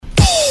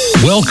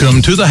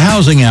Welcome to the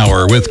Housing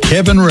Hour with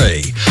Kevin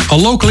Ray, a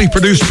locally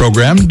produced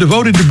program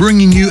devoted to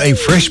bringing you a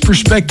fresh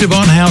perspective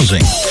on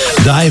housing,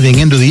 diving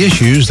into the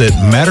issues that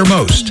matter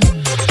most.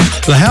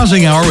 The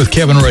Housing Hour with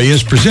Kevin Ray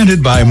is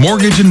presented by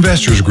Mortgage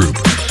Investors Group.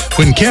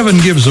 When Kevin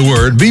gives the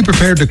word, be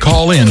prepared to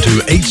call in to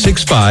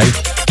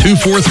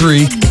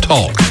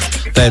 865-243-TALK.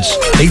 That's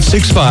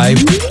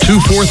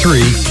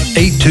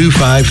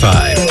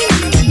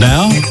 865-243-8255.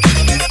 Now,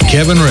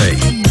 Kevin Ray.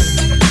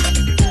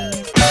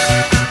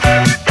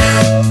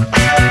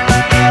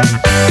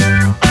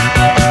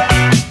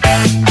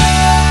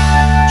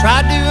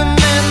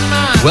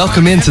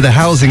 Welcome into the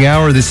Housing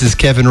Hour. This is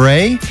Kevin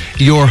Ray,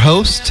 your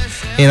host,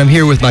 and I'm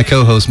here with my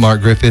co-host, Mark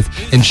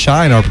Griffith, and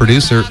Shine, our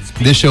producer.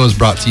 This show is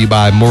brought to you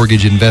by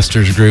Mortgage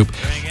Investors Group,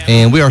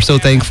 and we are so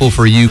thankful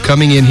for you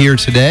coming in here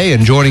today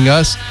and joining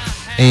us.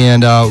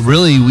 And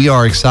really, we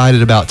are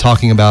excited about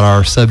talking about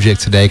our subject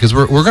today because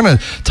we're going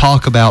to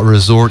talk about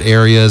resort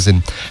areas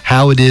and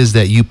how it is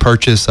that you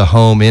purchase a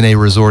home in a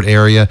resort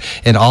area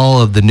and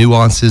all of the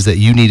nuances that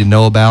you need to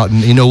know about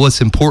and, you know,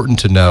 what's important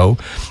to know.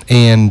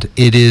 And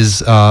it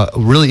is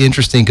really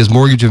interesting because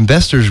Mortgage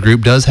Investors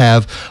Group does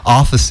have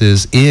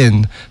offices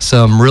in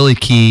some really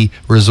key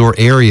resort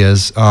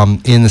areas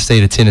in the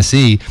state of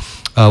Tennessee.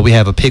 We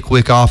have a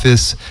Pickwick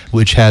office,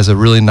 which has a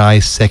really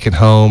nice second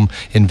home,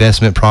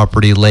 investment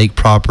property, lake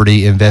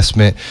property,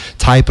 investment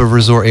type of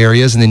resort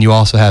areas. And then you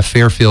also have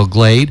Fairfield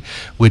Glade,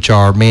 which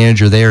our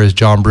manager there is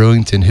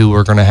John.Bruington, who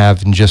we're going to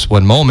have in just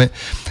one moment.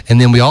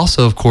 And then we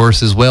also, of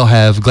course, as well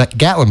have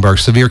Gatlinburg,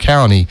 Sevier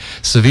County,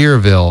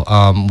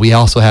 Sevierville. We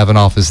also have an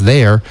office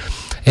there.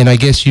 And I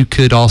guess you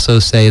could also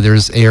say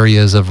there's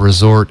areas of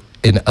resort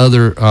in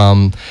other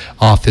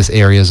office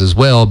areas as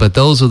well, but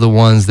those are the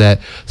ones that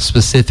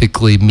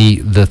specifically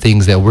meet the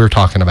things that we're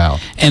talking about.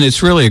 And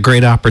it's really a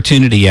great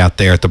opportunity out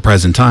there at the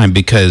present time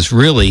because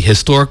really,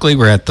 historically,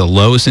 we're at the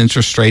lowest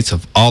interest rates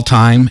of all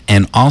time,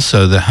 and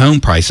also the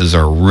home prices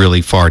are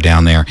really far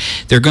down there.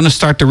 They're going to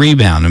start to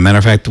rebound. As a matter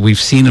of fact, we've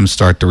seen them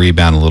start to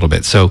rebound a little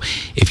bit. So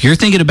if you're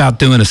thinking about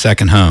doing a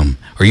second home,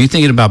 or you're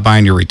thinking about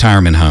buying your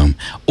retirement home,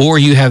 or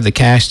you have the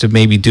cash to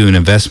maybe do an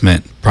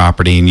investment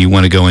property and you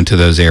want to go into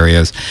those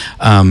areas,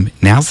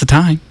 now's the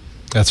time.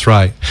 That's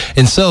right.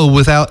 And so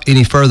without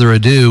any further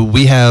ado,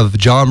 we have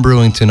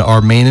John.Bruington,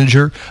 our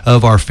manager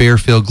of our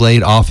Fairfield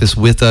Glade office,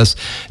 with us.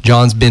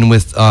 John's been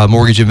with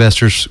Mortgage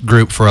Investors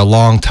Group for a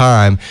long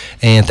time,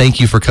 and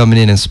thank you for coming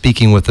in and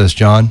speaking with us,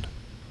 John.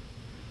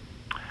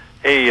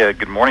 Hey,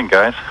 good morning,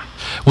 guys.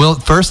 Well,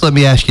 first, let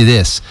me ask you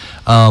this.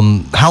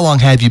 How long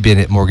have you been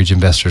at Mortgage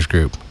Investors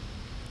Group?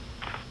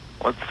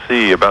 Let's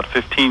see, about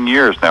 15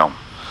 years now.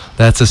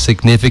 That's a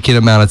significant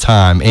amount of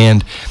time.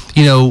 And,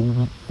 you know,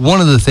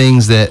 one of the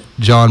things that,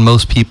 John,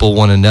 most people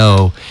want to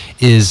know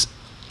is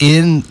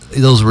in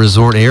those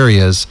resort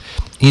areas,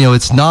 you know,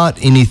 it's not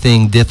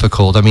anything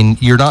difficult. I mean,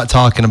 you're not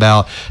talking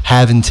about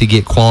having to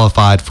get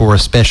qualified for a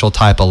special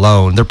type of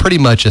loan. They're pretty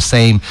much the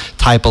same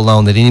type of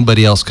loan that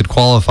anybody else could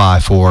qualify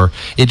for.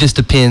 It just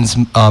depends,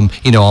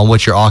 you know, on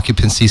what your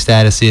occupancy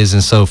status is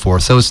and so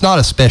forth. So it's not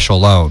a special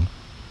loan.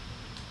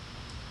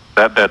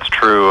 That's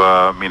true.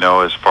 You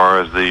know, as far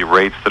as the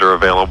rates that are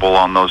available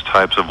on those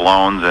types of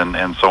loans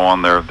and so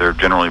on, they're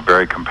generally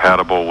very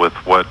compatible with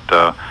what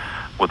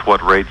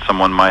rates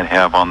someone might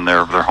have on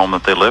their home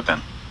that they live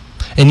in.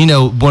 And, you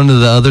know, one of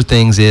the other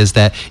things is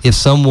that if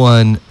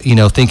someone, you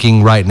know,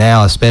 thinking right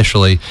now,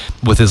 especially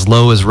with as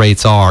low as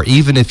rates are,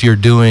 even if you're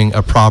doing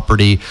a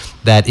property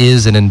that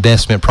is an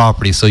investment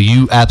property, so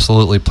you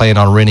absolutely plan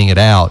on renting it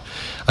out,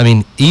 I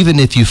mean, even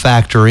if you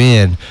factor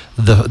in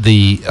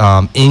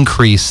the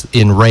increase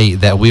in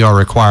rate that we are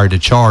required to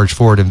charge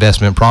for an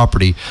investment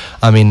property,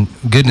 I mean,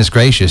 goodness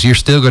gracious, you're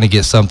still going to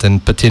get something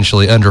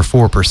potentially under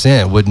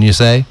 4%, wouldn't you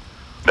say?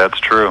 That's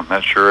true.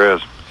 That sure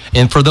is.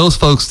 And for those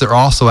folks that are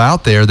also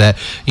out there that,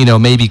 you know,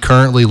 maybe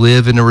currently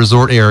live in a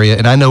resort area,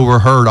 and I know we're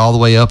heard all the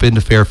way up into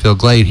Fairfield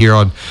Glade here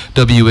on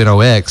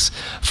WNOX,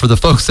 for the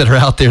folks that are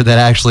out there that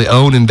actually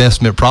own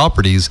investment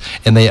properties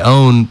and they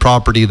own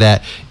property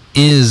that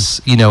is,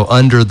 you know,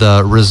 under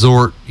the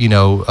resort, you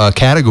know,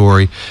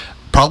 category,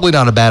 probably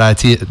not a bad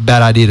idea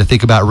to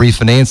think about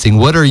refinancing.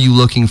 What are you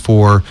looking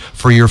for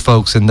your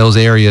folks in those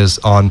areas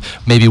on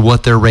maybe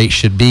what their rate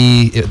should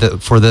be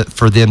for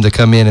them to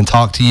come in and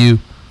talk to you?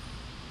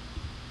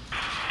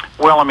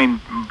 Well, I mean,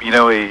 you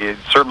know, it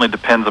certainly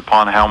depends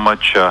upon how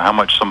much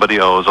somebody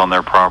owes on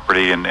their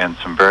property and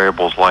some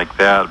variables like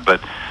that.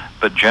 But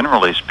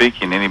generally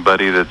speaking,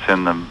 anybody that's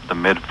in the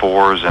mid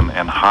fours and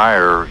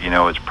higher, you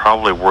know, it's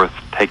probably worth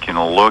taking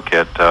a look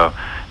at,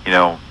 you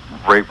know,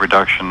 rate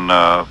reduction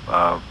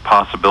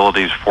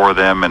possibilities for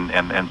them,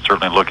 and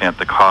certainly looking at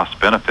the cost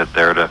benefit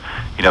there to,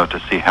 you know, to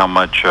see how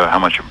much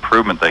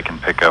improvement they can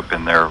pick up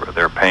in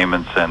their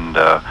payments and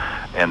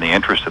the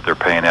interest that they're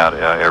paying out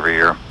every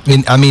year.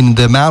 And I mean,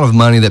 the amount of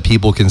money that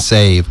people can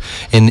save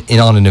in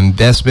on an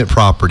investment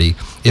property,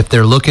 if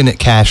they're looking at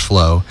cash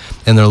flow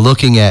and they're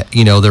looking at,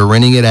 you know, they're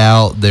renting it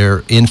out,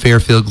 they're in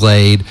Fairfield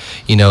Glade,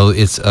 you know,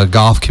 it's a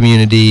golf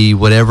community,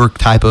 whatever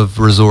type of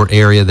resort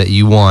area that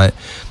you want,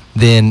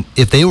 then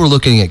if they were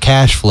looking at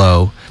cash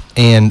flow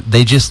and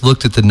they just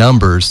looked at the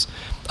numbers,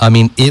 I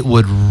mean, it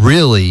would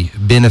really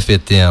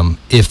benefit them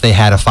if they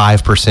had a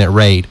 5%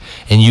 rate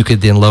and you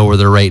could then lower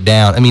the rate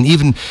down. I mean,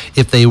 even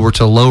if they were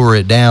to lower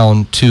it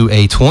down to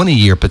a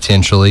 20-year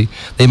potentially,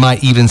 they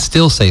might even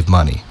still save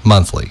money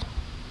monthly.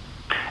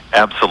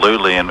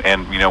 Absolutely, and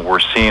we're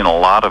seeing a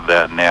lot of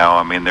that now.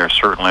 I mean, there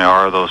certainly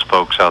are those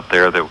folks out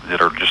there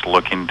that are just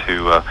looking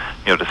to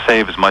to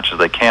save as much as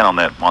they can on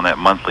that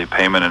monthly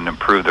payment and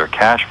improve their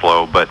cash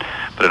flow. But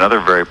another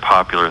very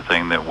popular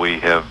thing that we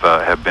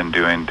have been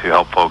doing to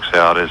help folks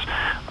out is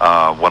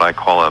what I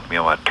call a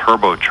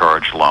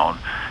turbocharge loan.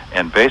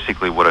 And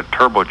basically, what a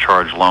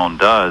turbocharge loan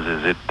does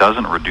is it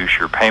doesn't reduce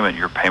your payment.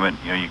 Your payment,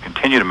 you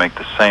continue to make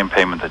the same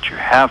payment that you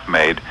have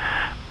made,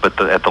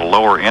 but at the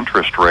lower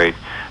interest rate,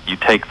 you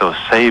take those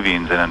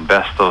savings and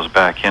invest those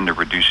back into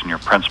reducing your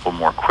principal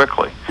more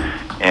quickly.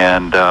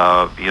 And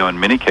in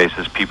many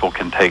cases, people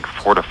can take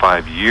 4 to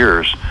 5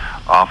 years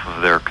off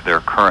of their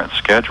current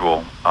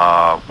schedule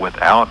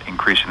without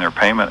increasing their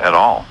payment at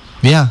all.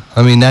 Yeah,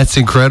 I mean, that's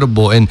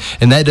incredible. And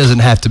that doesn't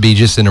have to be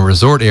just in a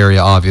resort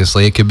area,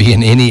 obviously. It could be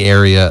in any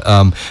area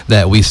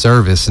that we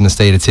service in the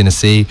state of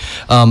Tennessee.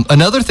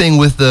 Another thing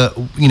with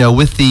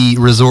the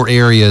resort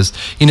areas,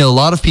 a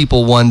lot of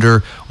people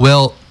wonder,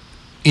 well,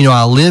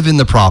 I live in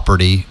the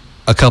property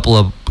a couple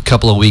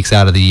of weeks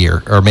out of the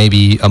year, or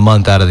maybe a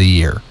month out of the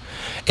year,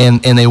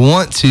 and they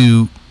want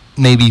to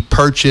maybe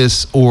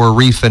purchase or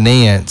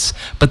refinance,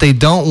 but they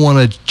don't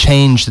want to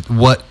change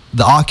what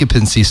the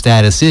occupancy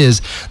status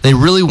is. They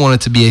really want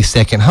it to be a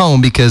second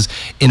home because,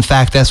 in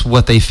fact, that's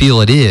what they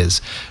feel it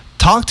is.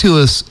 Talk to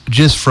us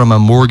just from a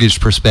mortgage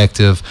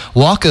perspective.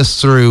 Walk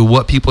us through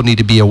what people need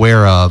to be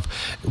aware of,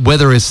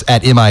 whether it's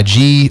at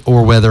MIG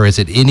or whether it's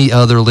at any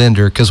other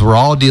lender, because we're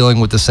all dealing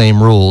with the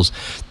same rules.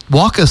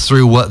 Walk us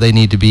through what they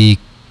need to be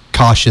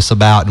cautious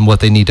about and what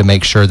they need to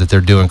make sure that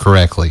they're doing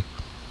correctly.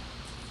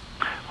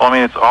 Well, I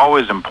mean, it's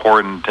always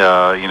important,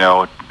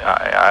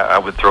 I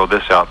would throw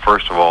this out,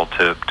 first of all,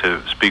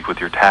 to speak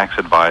with your tax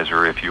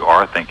advisor if you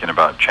are thinking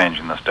about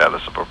changing the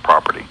status of a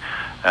property.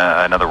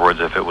 In other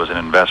words, if it was an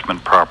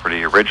investment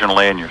property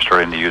originally and you're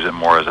starting to use it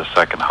more as a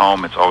second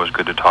home, it's always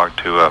good to talk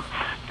to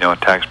a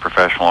tax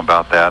professional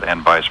about that,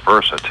 and vice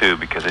versa too,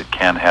 because it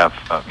can have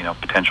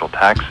potential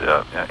tax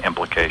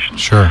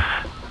implications. Sure.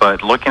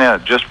 But looking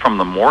at it just from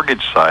the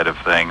mortgage side of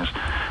things,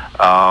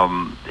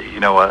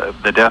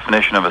 the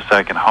definition of a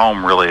second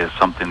home really is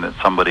something that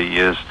somebody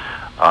is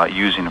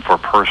using for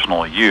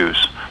personal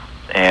use.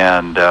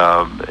 And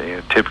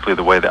typically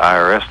the way the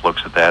IRS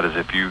looks at that is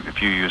if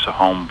you use a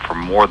home for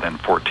more than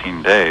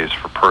 14 days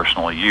for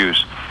personal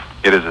use,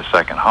 it is a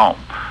second home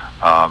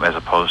as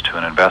opposed to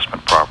an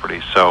investment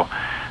property. So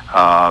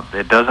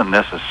it doesn't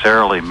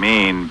necessarily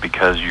mean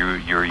because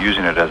you're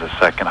using it as a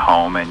second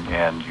home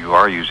and you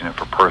are using it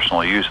for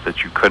personal use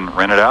that you couldn't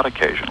rent it out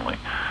occasionally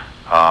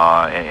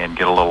and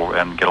get a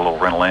little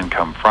rental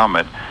income from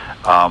it.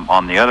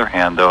 On the other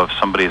hand, though, if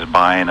somebody is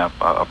buying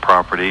a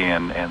property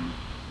and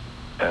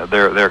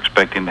they're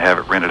expecting to have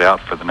it rented out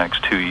for the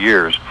next 2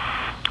 years,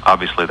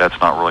 obviously that's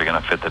not really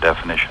going to fit the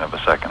definition of a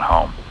second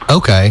home.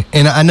 Okay,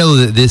 and I know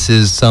that this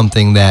is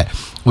something that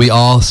we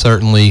all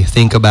certainly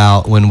think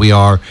about when we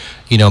are,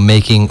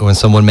 when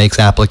someone makes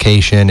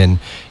application and,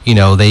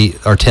 they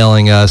are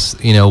telling us,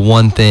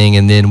 one thing,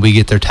 and then we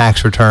get their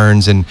tax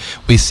returns and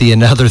we see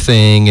another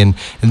thing, and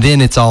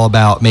then it's all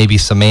about maybe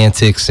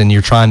semantics and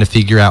you're trying to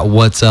figure out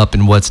what's up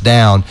and what's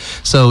down.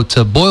 So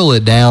to boil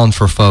it down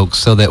for folks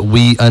so that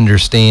we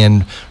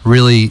understand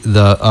really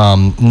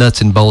the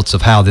nuts and bolts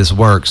of how this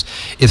works,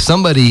 if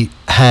somebody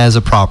has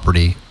a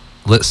property,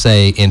 let's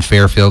say in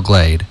Fairfield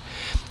Glade,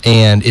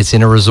 and it's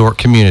in a resort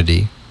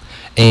community,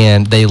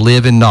 and they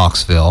live in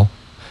Knoxville,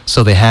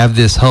 so they have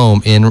this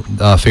home in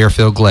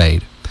Fairfield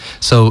Glade.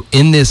 So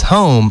in this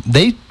home,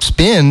 they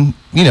spend,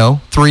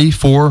 3,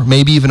 4,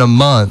 maybe even a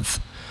month,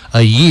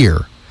 a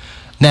year.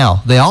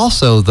 Now, they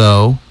also,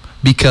 though,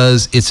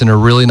 because it's in a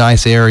really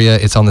nice area,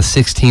 it's on the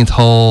 16th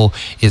hole,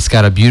 it's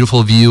got a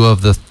beautiful view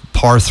of the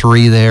par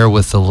 3 there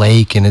with the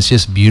lake, and it's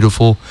just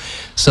beautiful.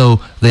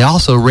 So they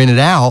also rent it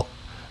out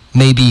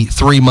maybe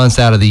 3 months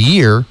out of the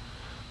year,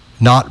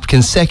 not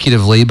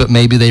consecutively, but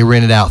maybe they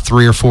rent it out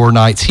 3 or 4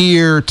 nights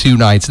here, 2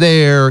 nights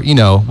there,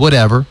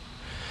 whatever.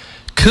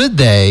 Could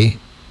they,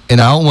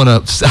 and I don't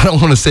want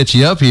to set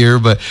you up here,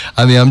 but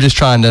I mean, I'm just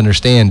trying to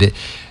understand it.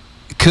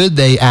 Could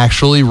they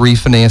actually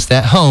refinance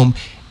that home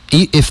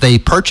if they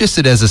purchased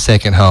it as a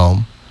second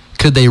home?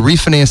 Could they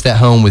refinance that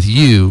home with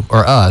you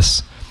or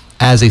us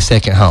as a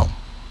second home?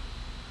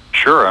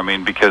 Sure. I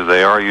mean, because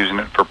they are using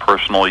it for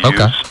personal use,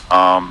 okay.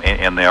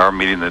 And they are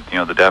meeting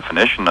the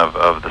definition of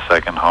the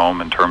second home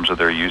in terms of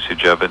their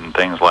usage of it and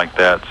things like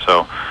that.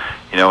 So,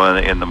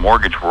 in the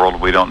mortgage world,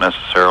 we don't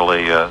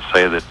necessarily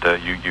say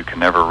that you can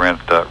never rent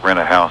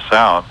a house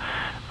out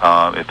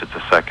if it's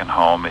a second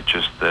home. It's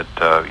just that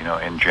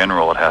in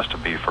general, it has to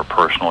be for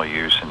personal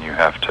use, and you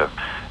have to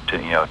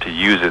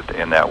use it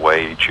in that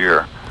way each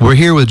year. We're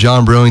here with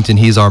John Bruington.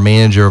 He's our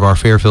manager of our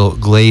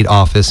Fairfield Glade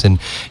office, and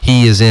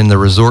he is in the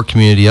resort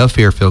community of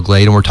Fairfield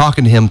Glade. And we're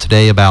talking to him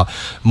today about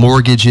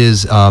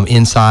mortgages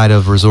inside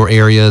of resort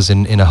areas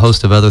and a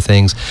host of other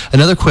things.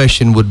 Another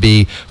question would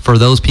be for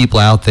those people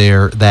out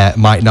there that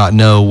might not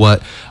know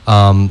what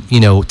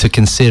to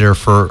consider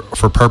for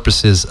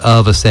purposes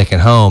of a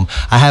second home.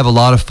 I have a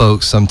lot of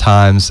folks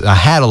sometimes, I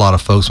had a lot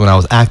of folks when I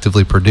was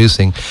actively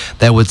producing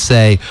that would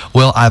say,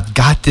 well, I've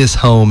got this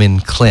home in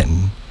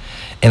Clinton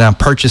and I'm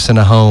purchasing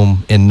a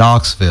home in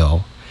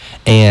Knoxville,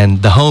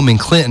 and the home in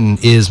Clinton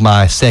is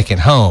my second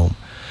home,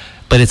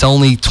 but it's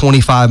only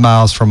 25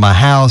 miles from my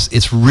house.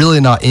 It's really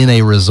not in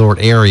a resort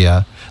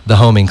area, the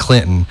home in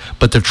Clinton,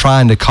 but they're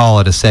trying to call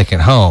it a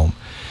second home.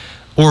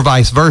 Or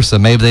vice versa.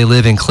 Maybe they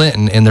live in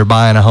Clinton and they're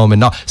buying a home in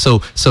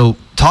Knoxville. So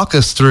talk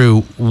us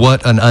through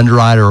what an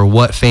underwriter or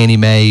what Fannie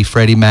Mae,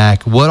 Freddie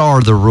Mac, what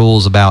are the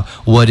rules about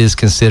what is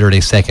considered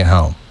a second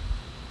home?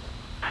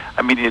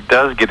 I mean, it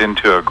does get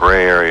into a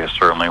gray area,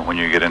 certainly, when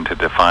you get into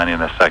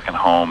defining a second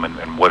home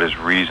and what is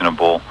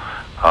reasonable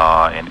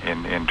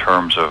in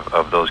terms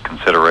of those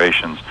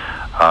considerations.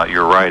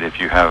 You're right. If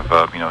you have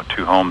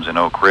two homes in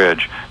Oak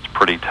Ridge, it's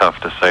pretty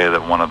tough to say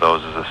that one of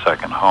those is a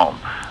second home.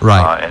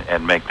 Right.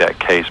 And make that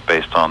case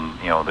based on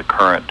the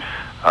current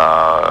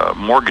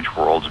mortgage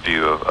world's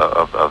view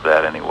of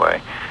that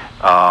anyway.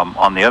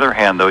 On the other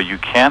hand, though, you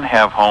can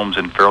have homes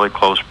in fairly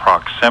close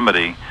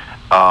proximity.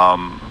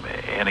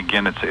 And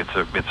again, it's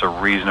a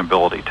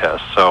reasonability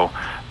test. So,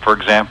 for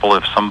example,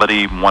 if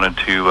somebody wanted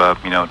to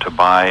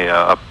buy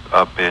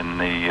up in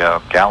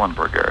the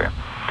Gallenberg area,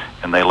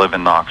 and they live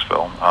in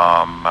Knoxville,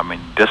 I mean,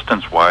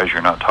 distance-wise,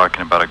 you're not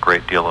talking about a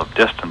great deal of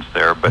distance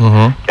there, but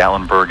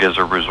Gallenberg is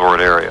a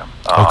resort area,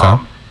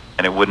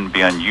 and it wouldn't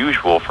be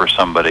unusual for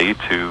somebody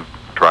to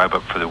drive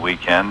up for the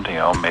weekend,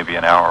 maybe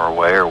an hour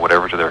away or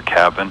whatever, to their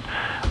cabin.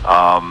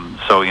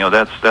 So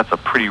that's a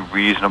pretty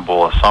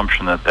reasonable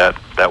assumption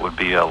that would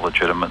be a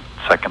legitimate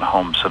second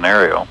home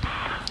scenario.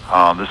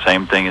 The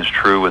same thing is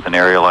true with an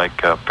area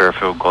like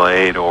Fairfield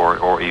Glade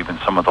or even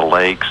some of the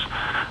lakes.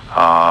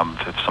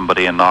 If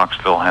somebody in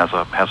Knoxville has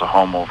a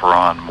home over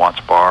on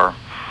Watts Bar,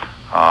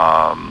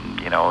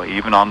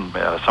 even on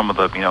some of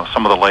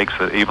the lakes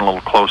that even a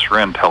little closer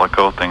in,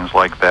 Tellico, things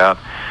like that.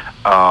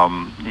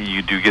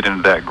 You do get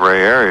into that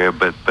gray area,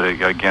 but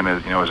again,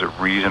 is it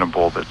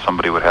reasonable that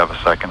somebody would have a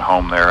second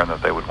home there and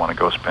that they would want to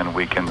go spend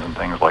weekends and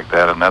things like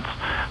that? And that's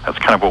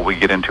kind of what we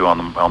get into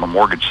on the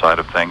mortgage side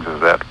of things,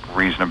 is that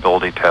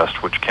reasonability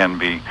test, which can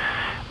be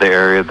the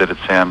area that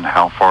it's in,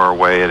 how far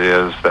away it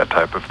is, that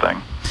type of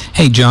thing.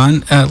 Hey,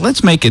 John,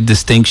 let's make a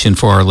distinction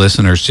for our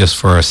listeners just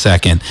for a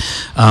second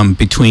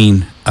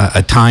between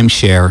a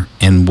timeshare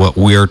and what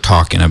we're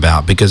talking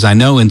about, because I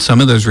know in some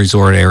of those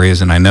resort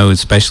areas, and I know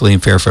especially in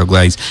Fairfield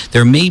Glades,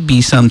 there may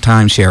be some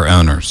timeshare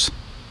owners.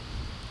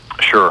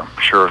 Sure.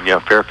 Yeah,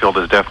 Fairfield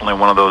is definitely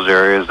one of those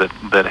areas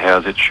that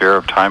has its share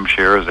of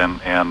timeshares,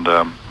 and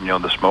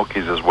the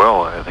Smokies as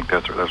well. I think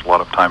there's a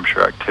lot of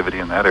timeshare activity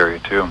in that area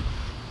too.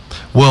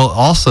 Well,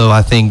 also,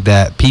 I think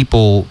that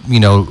people,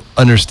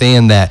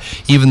 understand that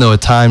even though a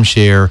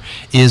timeshare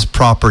is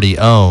property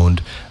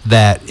owned,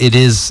 that it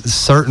is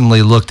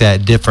certainly looked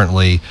at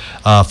differently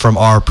from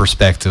our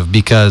perspective,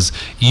 because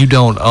you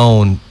don't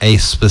own a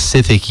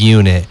specific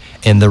unit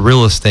and the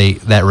real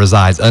estate that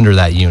resides under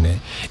that unit.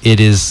 It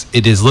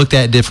is looked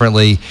at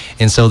differently,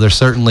 and so there's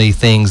certainly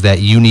things that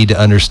you need to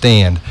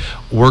understand.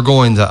 We're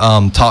going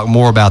to talk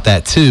more about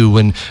that too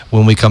when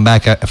we come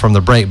back from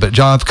the break. But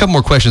John, I have a couple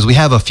more questions. We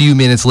have a few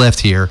minutes left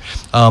here,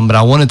 but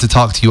I wanted to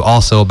talk to you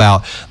also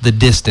about the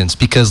distance,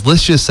 because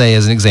let's just say,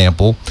 as an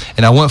example,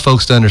 and I want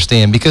folks to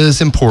understand, because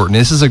it's important.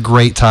 This is a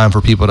great time for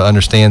people to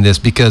understand this,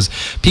 because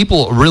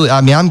people really,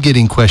 I'm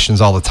getting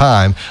questions all the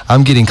time.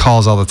 I'm getting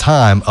calls all the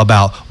time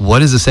about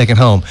what is a second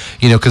home,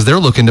 because they're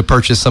looking to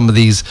purchase some of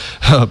these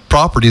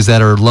properties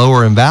that are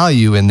lower in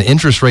value and the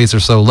interest rates are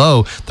so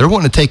low. They're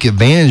wanting to take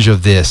advantage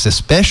of this,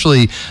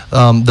 especially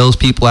those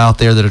people out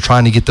there that are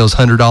trying to get those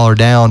 $100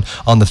 down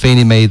on the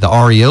Fannie Mae, the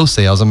REO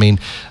sales. I mean,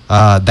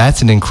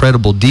 that's an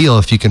incredible deal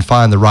if you can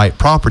find the right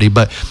property.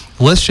 But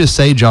let's just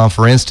say, John,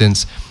 for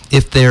instance,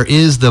 if there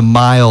is the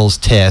miles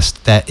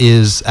test that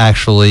is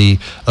actually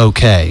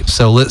okay.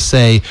 So let's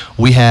say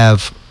we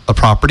have a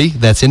property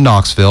that's in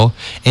Knoxville,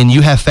 and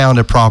you have found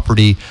a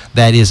property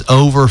that is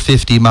over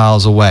 50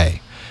 miles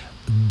away.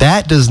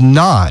 That does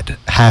not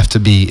have to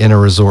be in a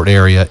resort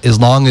area as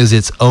long as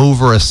it's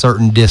over a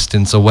certain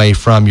distance away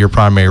from your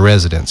primary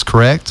residence,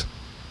 correct?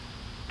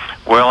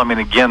 Well, I mean,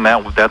 again,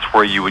 that's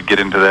where you would get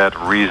into that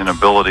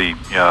reasonability,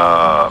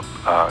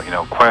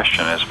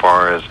 question as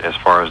far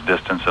as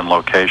distance and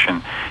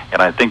location.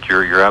 And I think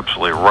you're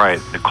absolutely right.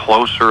 The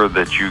closer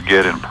that you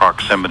get in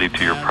proximity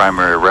to your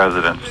primary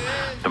residence,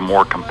 the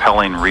more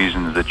compelling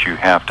reasons that you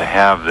have to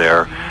have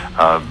there,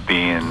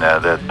 being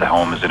that the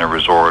home is in a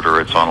resort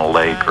or it's on a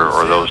lake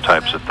or those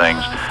types of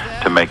things,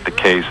 to make the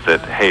case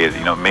that, hey,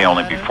 it may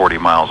only be 40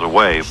 miles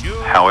away.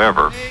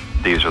 However,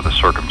 these are the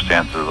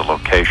circumstances, the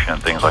location,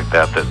 and things like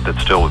that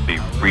still would be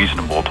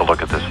reasonable to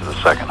look at this as a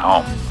second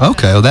home.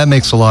 Okay, well, that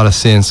makes a lot of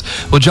sense.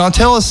 Well, John,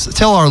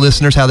 tell our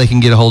listeners how they can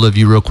get a hold of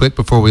you real quick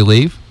before we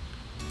leave.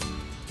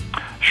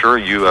 Sure,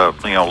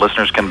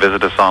 listeners can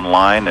visit us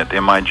online at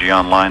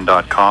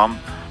migonline.com,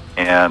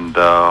 and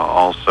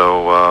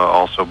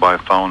also by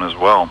phone as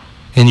well.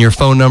 And your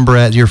phone number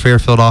at your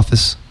Fairfield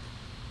office?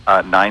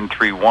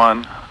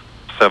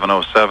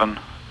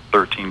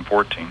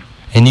 931-707-1314.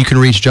 And you can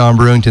reach John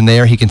Bruington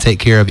there. He can take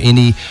care of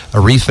any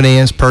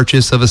refinance,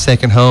 purchase of a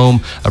second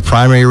home, a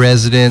primary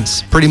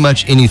residence, pretty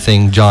much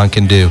anything John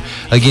can do.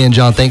 Again,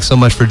 John, thanks so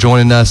much for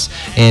joining us.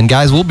 And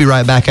guys, we'll be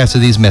right back after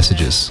these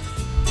messages.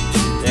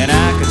 Then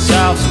I could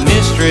solve some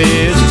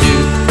mysteries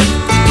too.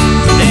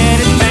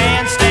 Daddy's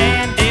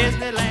Bandstand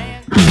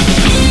Disneyland.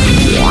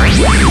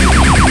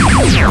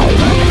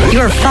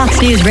 Your Fox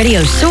News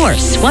radio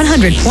source,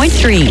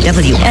 100.3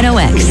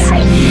 WNOX.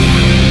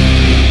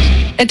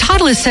 At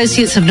Title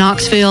Associates of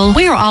Knoxville,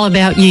 we are all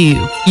about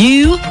you.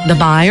 You, the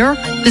buyer,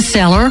 the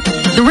seller,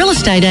 the real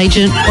estate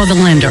agent, or the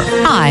lender.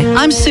 Hi,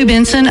 I'm Sue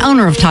Benson,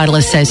 owner of Title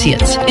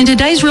Associates. In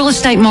today's real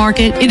estate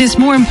market, it is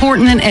more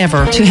important than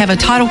ever to have a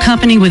title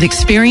company with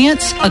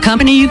experience, a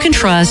company you can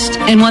trust,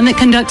 and one that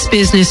conducts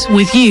business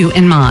with you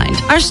in mind.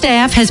 Our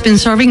staff has been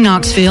serving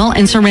Knoxville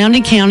and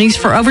surrounding counties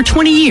for over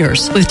 20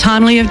 years with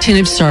timely,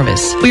 attentive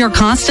service. We are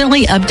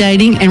constantly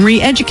updating and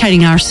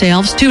re-educating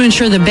ourselves to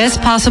ensure the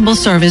best possible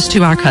service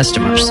to our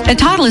customers. At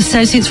Title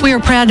Associates, we are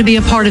proud to be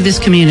a part of this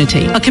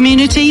community, a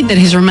community that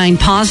has remained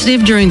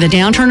positive during the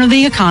downturn of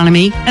the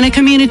economy, and a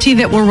community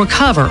that will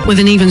recover with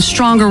an even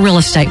stronger real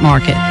estate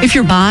market. If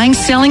you're buying,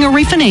 selling, or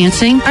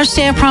refinancing, our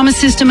staff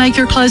promises to make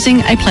your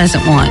closing a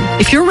pleasant one.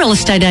 If you're a real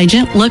estate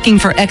agent looking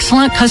for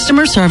excellent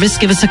customer service,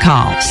 give us a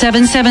call,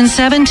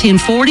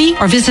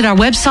 777-1040, or visit our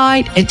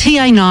website at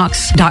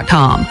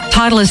tanox.com.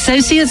 Title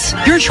Associates,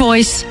 your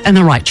choice and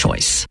the right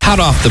choice. Hot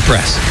off the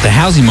press, the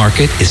housing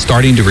market is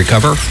starting to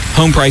recover.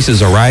 Home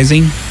prices are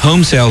rising,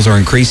 home sales are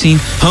increasing,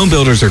 home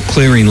builders are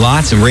clearing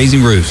lots and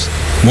raising roofs.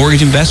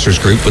 Mortgage Investors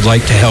Group would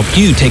like to help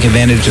you take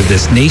advantage of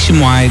this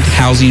nationwide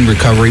housing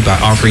recovery by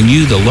offering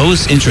you the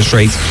lowest interest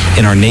rates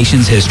in our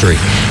nation's history.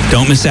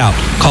 Don't miss out.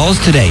 Call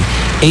us today,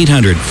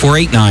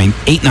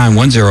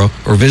 800-489-8910,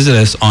 or visit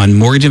us on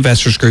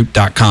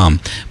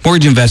mortgageinvestorsgroup.com.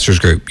 Mortgage Investors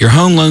Group, your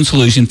home loan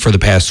solution for the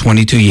past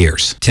 22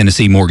 years.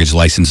 Tennessee Mortgage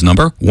License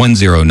Number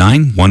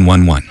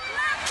 109111.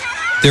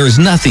 There is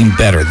nothing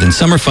better than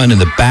summer fun in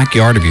the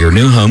backyard of your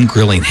new home,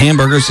 grilling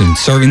hamburgers and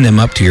serving them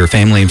up to your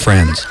family and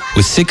friends.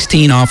 With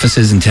 16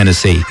 offices in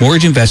Tennessee,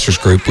 Mortgage Investors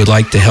Group would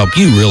like to help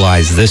you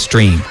realize this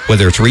dream.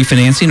 Whether it's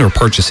refinancing or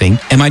purchasing,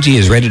 MIG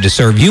is ready to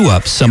serve you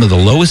up some of the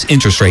lowest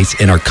interest rates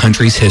in our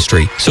country's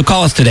history. So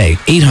call us today,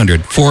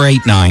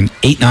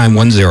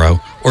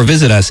 800-489-8910, or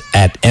visit us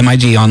at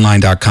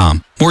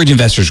migonline.com. Mortgage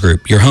Investors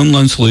Group, your home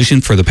loan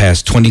solution for the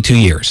past 22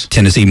 years.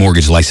 Tennessee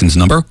Mortgage License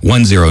Number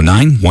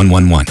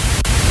 109111.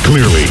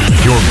 Clearly,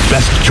 your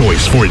best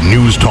choice for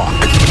news talk.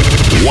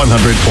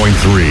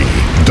 100.3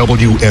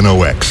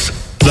 WNOX.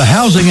 The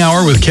Housing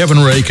Hour with Kevin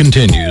Ray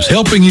continues,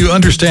 helping you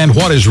understand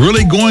what is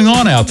really going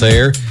on out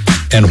there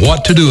and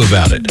what to do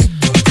about it.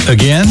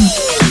 Again,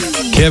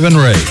 Kevin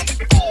Ray.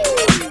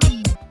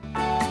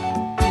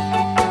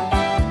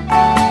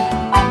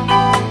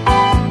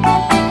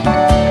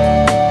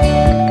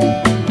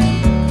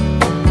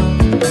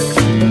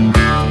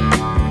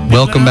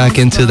 Welcome back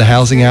into the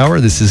Housing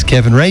Hour. This is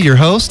Kevin Ray, your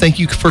host. Thank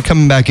you for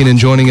coming back in and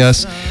joining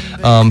us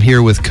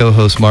here with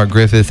co-host Mark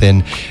Griffith.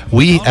 And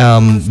we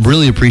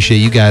really appreciate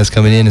you guys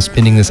coming in and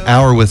spending this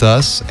hour with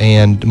us.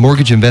 And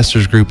Mortgage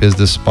Investors Group is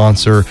the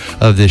sponsor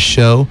of this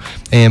show.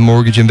 And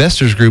Mortgage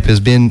Investors Group has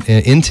been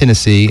in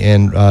Tennessee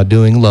and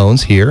doing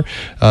loans here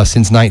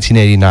since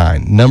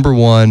 1989. Number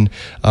one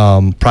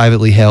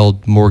privately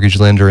held mortgage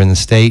lender in the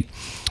state.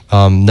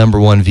 Number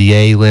one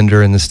VA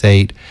lender in the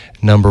state,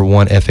 number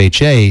one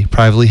FHA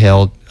privately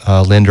held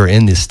lender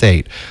in the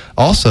state.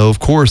 Also, of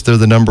course, they're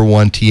the number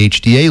one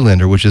THDA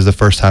lender, which is the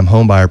first-time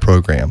homebuyer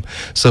program.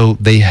 So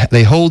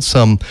they hold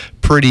some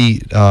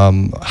pretty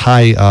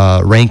high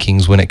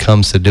rankings when it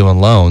comes to doing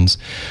loans.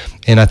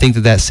 And I think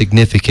that that's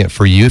significant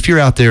for you. If you're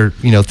out there,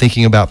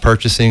 thinking about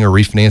purchasing or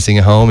refinancing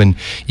a home and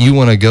you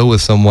want to go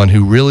with someone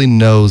who really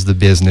knows the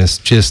business,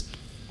 just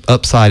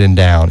upside and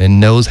down, and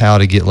knows how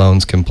to get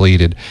loans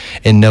completed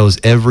and knows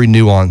every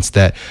nuance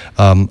that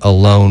a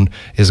loan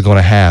is going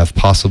to have,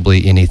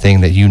 possibly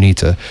anything that you need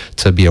to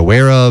be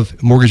aware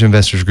of, Mortgage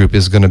Investors Group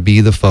is going to be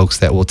the folks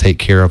that will take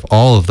care of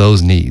all of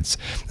those needs.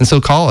 And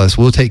so call us.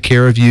 We'll take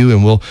care of you,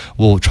 and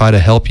we'll try to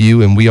help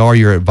you, and we are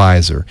your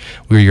advisor.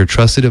 We're your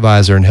trusted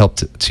advisor and help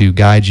to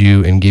guide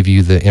you and give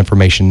you the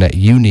information that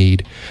you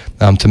need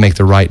to make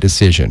the right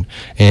decision.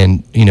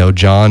 And,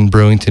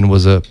 John.Bruington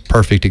was a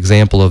perfect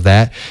example of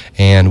that.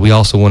 And we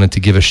also wanted to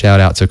give a shout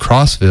out to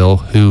Crossville,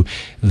 who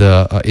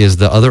is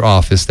the other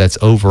office that's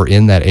over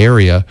in that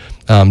area.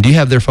 Do you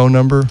have their phone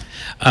number?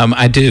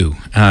 I do.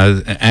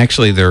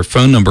 Actually, their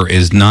phone number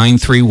is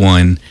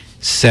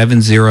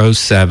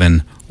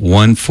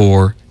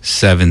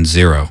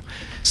 931-707-1470.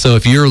 So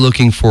if you're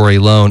looking for a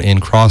loan in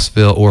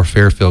Crossville or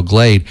Fairfield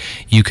Glade,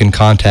 you can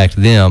contact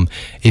them.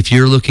 If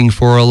you're looking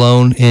for a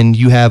loan and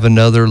you have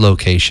another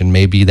location,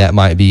 maybe that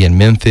might be in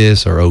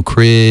Memphis or Oak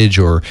Ridge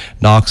or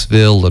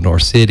Knoxville, Lenore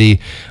City,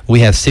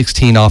 we have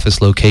 16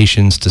 office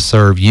locations to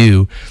serve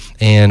you.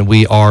 And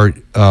we are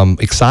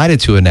excited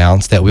to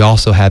announce that we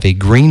also have a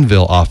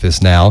Greenville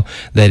office now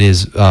that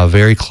is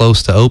very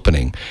close to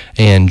opening.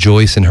 And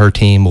Joyce and her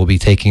team will be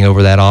taking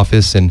over that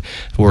office, and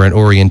we're in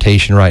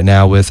orientation right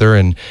now with her.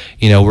 And,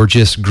 we're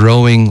just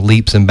growing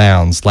leaps and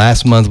bounds.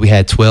 Last month we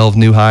had 12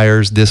 new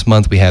hires. This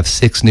month we have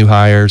 6 new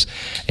hires.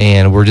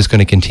 And we're just going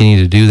to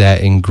continue to do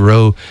that and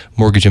grow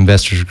Mortgage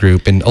Investors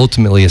Group. And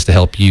ultimately it's to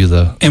help you,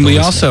 And we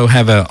also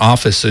have an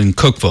office in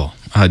Cookeville.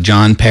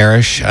 John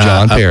Parrish.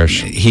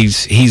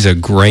 He's a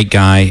great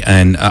guy,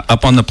 and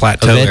up on the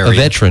plateau area. A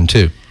veteran,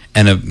 too.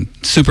 And a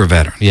super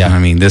veteran. Yeah. I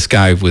mean, this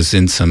guy was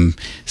in some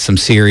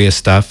serious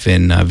stuff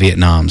in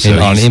Vietnam. So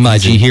and on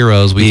MIG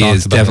Heroes, he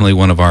is definitely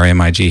one of our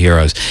MIG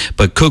heroes.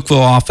 But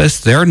Cookeville office,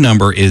 their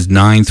number is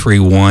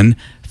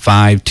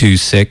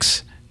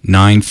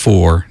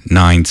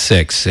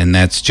 931-526-9496, and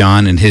that's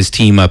John and his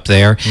team up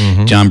there.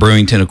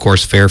 John.Bruington, of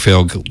course,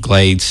 Fairfield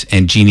Glades,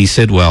 and Jeannie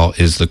Sidwell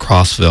is the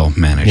Crossville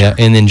manager. Yeah,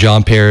 and then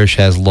John Parrish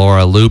has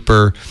Laura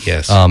Looper.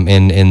 Yes.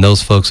 And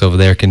those folks over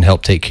there can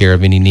help take care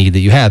of any need that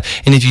you have.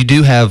 And if you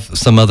do have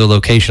some other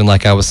location,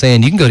 like I was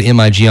saying, you can go to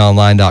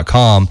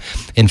migonline.com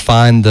and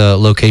find the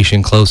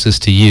location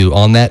closest to you.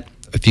 On that,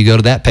 if you go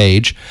to that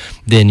page,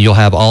 then you'll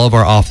have all of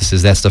our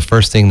offices. That's the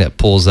first thing that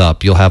pulls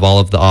up. You'll have all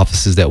of the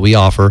offices that we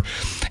offer.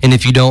 And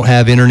if you don't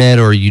have internet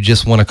or you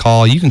just want to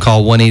call, you can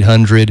call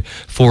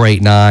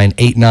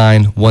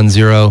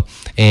 1-800-489-8910,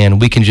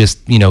 and we can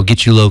just,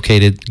 get you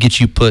located, get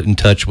you put in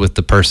touch with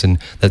the person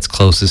that's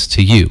closest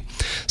to you.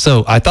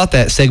 So I thought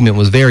that segment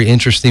was very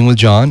interesting with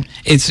John.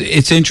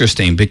 It's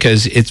interesting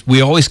because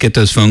we always get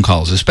those phone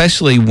calls,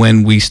 especially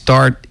when we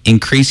start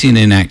increasing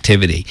in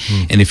activity.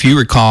 And if you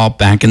recall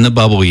back in the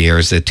bubble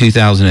years at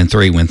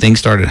 2003, when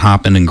things started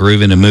hopping and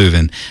grooving and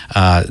moving,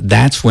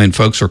 that's when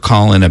folks were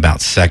calling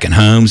about second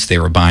homes. They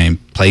were buying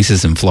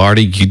places in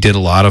Florida. You did a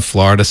lot of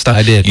Florida stuff.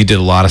 I did. You did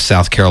a lot of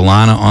South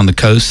Carolina on the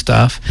coast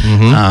stuff.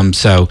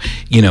 So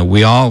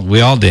we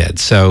all did.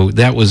 So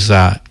that was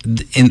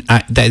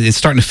it's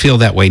starting to feel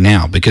that way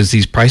now because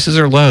these prices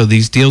are low.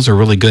 These deals are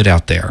really good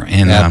out there,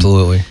 and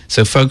absolutely.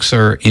 So folks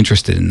are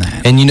interested in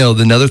that. And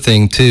another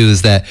thing too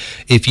is that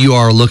if you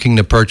are looking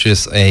to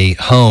purchase a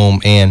home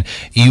and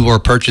you are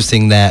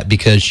purchasing that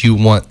because you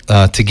want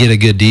to get a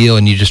good deal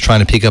and you're just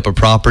trying to pick up a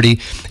property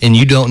and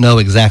you don't know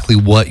exactly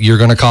what you're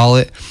going to call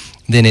it,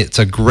 then it's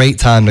a great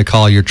time to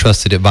call your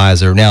trusted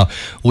advisor. Now,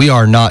 we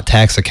are not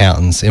tax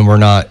accountants, and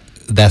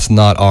that's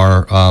not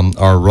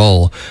our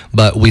role,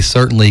 but we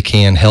certainly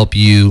can help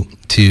you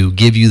to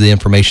give you the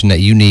information that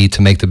you need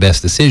to make the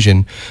best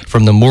decision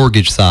from the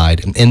mortgage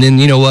side. And then,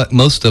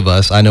 most of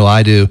us, I know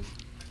I do,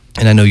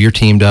 and I know your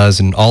team does,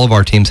 and all of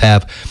our teams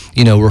have,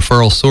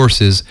 referral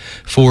sources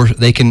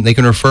they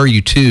can refer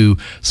you to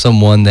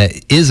someone that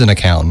is an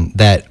accountant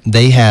that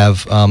they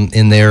have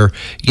in their,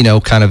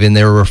 kind of in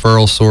their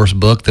referral source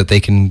book that they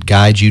can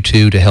guide you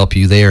to help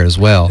you there as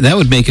well. That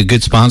would make a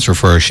good sponsor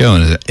for our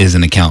show is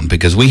an accountant,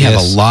 because we have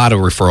a lot of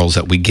referrals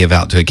that we give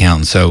out to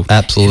accountants. So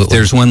absolutely, if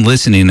there's one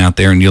listening out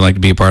there and you'd like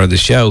to be a part of the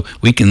show,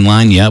 we can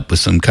line you up with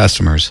some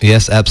customers.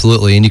 Yes,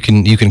 absolutely. And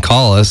you can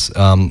call us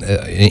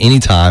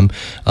anytime,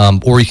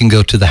 or you can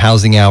go to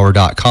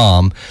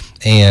thehousinghour.com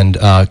and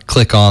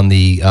click on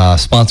the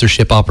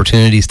sponsorship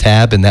opportunities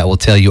tab, and that will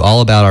tell you all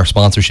about our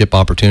sponsorship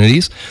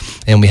opportunities,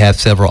 and we have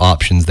several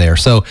options there.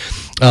 So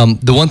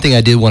the one thing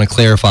I did want to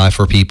clarify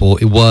for people,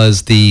 it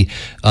was the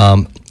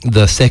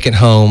second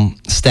home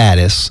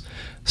status.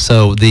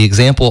 So the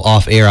example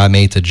off air I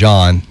made to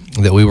John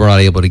that we were not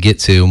able to get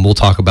to, and we'll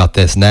talk about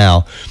this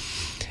now,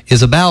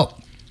 is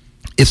about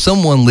if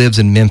someone lives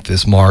in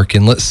Memphis, Mark,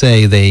 and let's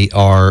say they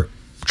are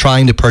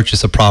trying to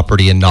purchase a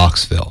property in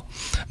Knoxville.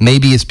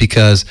 Maybe it's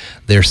because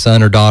their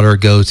son or daughter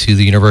go to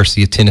the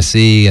University of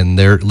Tennessee and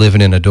they're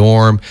living in a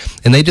dorm,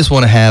 and they just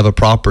want to have a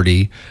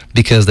property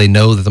because they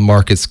know that the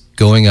market's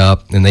going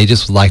up, and they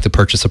just like to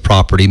purchase a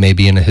property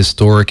maybe in a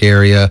historic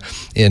area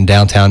in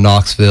downtown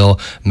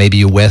Knoxville,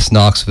 maybe West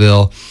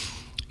Knoxville.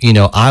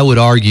 I would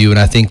argue, and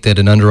I think that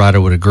an underwriter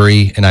would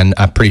agree, and I'm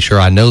pretty sure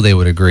I know they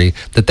would agree,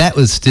 that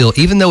was still,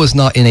 even though it's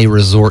not in a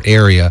resort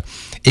area,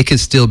 it could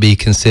still be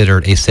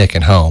considered a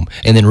second home.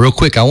 And then real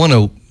quick, I want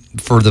to,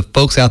 for the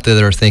folks out there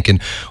that are thinking,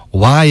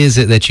 why is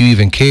it that you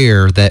even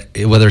care that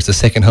whether it's a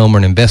second home or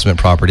an investment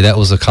property? That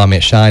was a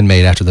comment Shine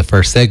made after the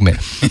first segment.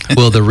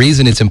 Well, the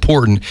reason it's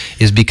important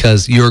is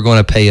because you're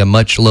going to pay a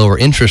much lower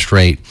interest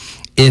rate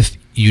if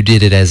you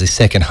did it as a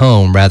second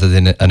home rather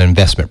than an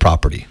investment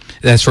property.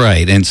 That's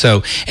right. And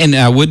so, and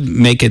I would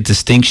make a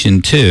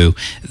distinction too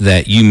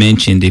that you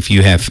mentioned if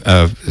you have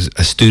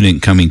a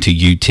student coming to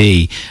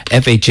UT,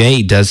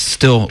 FHA does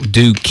still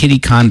do kiddie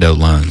condo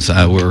loans.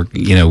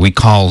 We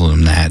call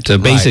them that. So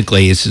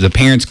basically, it's the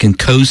parents can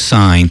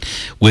co-sign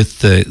with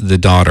the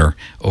daughter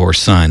or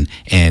son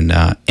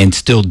and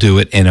still do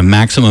it in a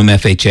maximum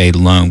FHA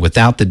loan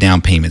without the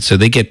down payment. So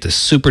they get the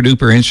super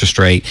duper interest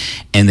rate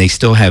and they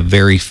still have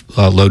very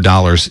low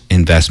dollars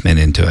investment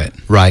into it.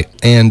 Right.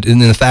 And then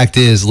the fact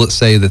is, let's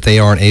say that they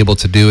aren't able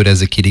to do it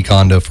as a kiddie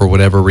condo for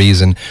whatever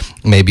reason.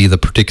 Maybe the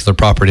particular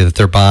property that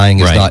they're buying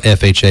is not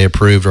FHA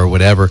approved or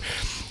whatever.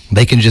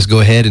 They can just go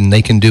ahead and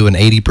they can do an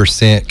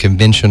 80%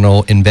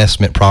 conventional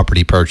investment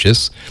property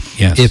purchase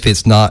if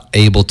it's not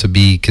able to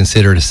be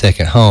considered a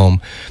second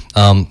home.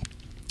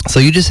 So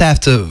you just have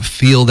to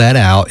feel that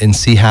out and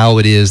see how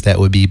it is that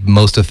would be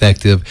most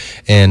effective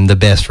and the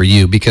best for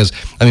you. Because,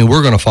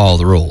 we're going to follow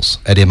the rules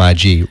at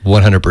MIG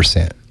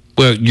 100%.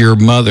 Well, your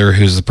mother,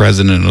 who's the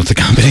president of the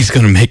company, is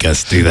going to make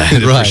us do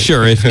that for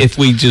sure. If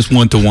we just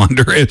want to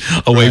wander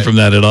away from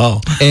that at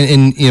all,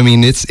 and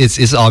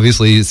it's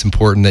obviously it's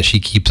important that she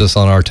keeps us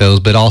on our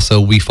toes, but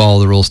also we follow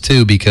the rules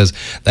too, because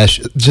that's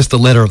just the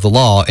letter of the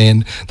law.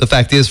 And the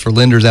fact is, for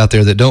lenders out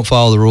there that don't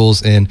follow the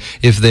rules, and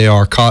if they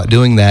are caught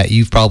doing that,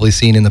 you've probably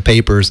seen in the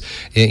papers,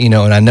 and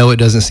I know it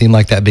doesn't seem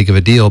like that big of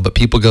a deal, but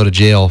people go to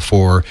jail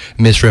for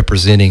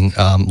misrepresenting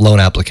loan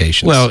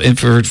applications. Well, and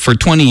for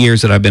 20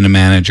 years that I've been a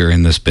manager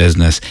in this business,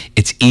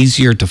 it's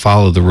easier to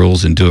follow the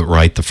rules and do it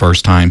right the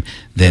first time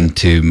than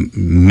to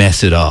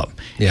mess it up.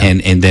 Yeah.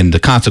 And then the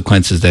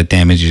consequences that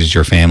damages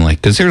your family,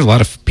 because there's a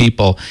lot of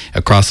people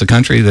across the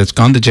country that's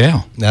gone to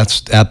jail.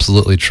 That's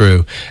absolutely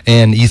true.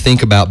 And you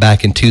think about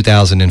back in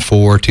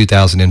 2004,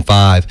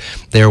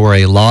 2005, there were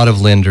a lot of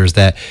lenders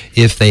that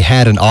if they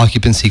had an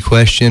occupancy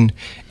question,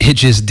 it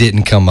just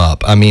didn't come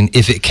up.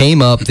 If it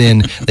came up,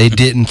 then they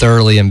didn't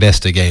thoroughly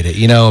investigate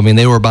it.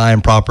 They were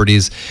buying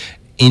properties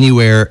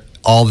anywhere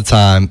all the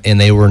time, and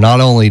they were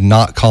not only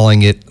not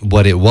calling it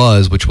what it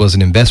was, which was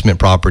an investment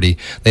property,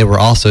 they were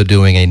also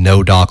doing a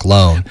no-doc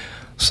loan.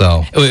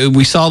 So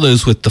we saw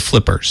those with the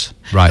flippers.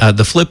 Right.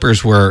 The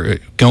flippers were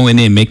going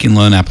in, making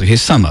loan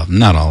applications. Some of them,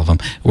 not all of them,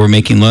 were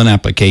making loan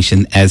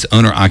application as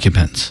owner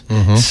occupants.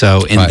 Mm-hmm.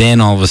 So, and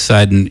then all of a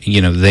sudden,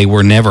 they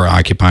were never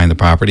occupying the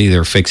property. They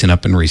were fixing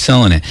up and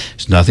reselling it.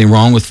 There's nothing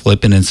wrong with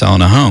flipping and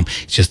selling a home.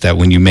 It's just that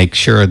when you make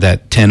sure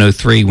that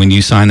 1003, when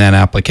you sign that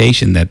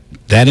application,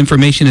 that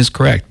information is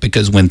correct,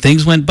 because when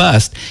things went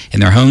bust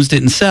and their homes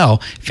didn't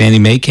sell, Fannie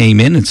Mae came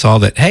in and saw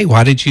that, hey,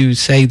 why did you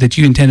say that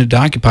you intended to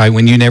occupy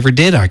when you never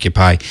did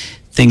occupy?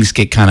 Things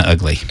get kind of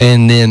ugly.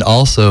 And then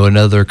also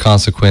another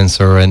consequence,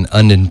 or an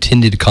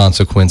unintended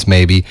consequence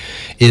maybe,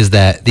 is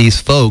that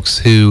these folks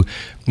who,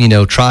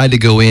 tried to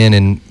go in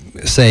and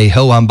say,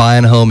 oh, I'm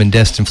buying a home in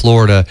Destin,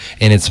 Florida,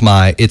 and it's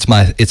my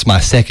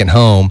second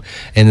home,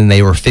 and then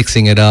they were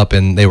fixing it up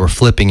and they were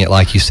flipping it,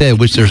 like you said,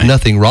 which there's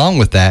nothing wrong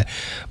with that.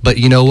 But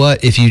you know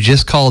what? If you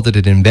just called it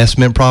an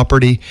investment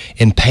property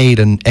and paid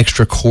an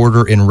extra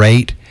quarter in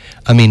rate,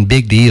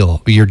 big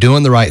deal. You're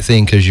doing the right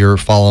thing because you're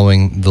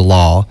following the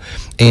law,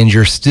 and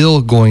you're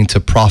still going to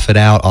profit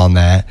out on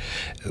that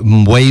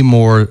way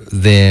more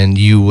than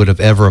you would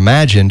have ever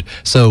imagined.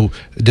 So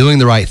doing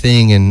the right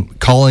thing and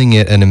calling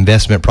it an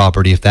investment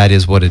property, if that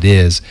is what it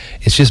is,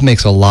 it just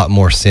makes a lot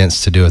more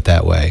sense to do it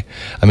that way.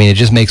 It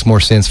just makes more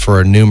sense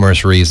for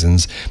numerous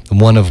reasons,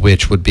 one of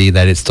which would be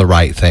that it's the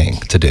right thing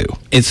to do.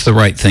 It's the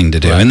right thing to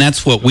do. Right. And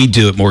that's what we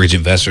do at Mortgage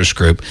Investors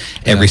Group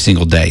every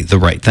single day, the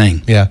right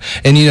thing. Yeah.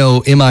 And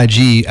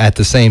MIG at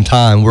the same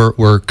time,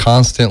 we're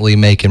constantly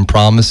making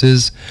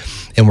promises,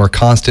 and we're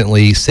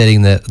constantly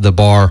setting the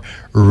bar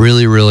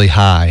really, really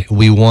high.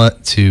 We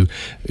want to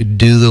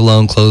do the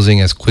loan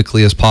closing as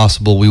quickly as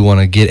possible. We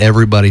want to get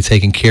everybody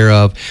taken care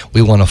of.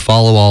 We want to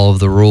follow all of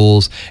the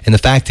rules. And the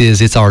fact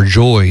is, it's our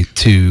joy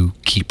to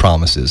keep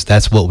promises.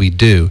 That's what we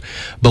do.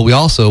 But we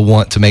also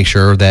want to make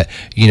sure that,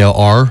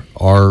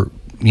 our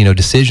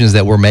decisions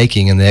that we're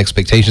making and the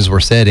expectations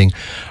we're setting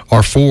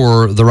are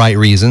for the right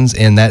reasons,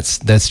 and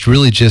that's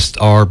really just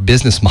our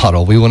business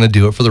model. We want to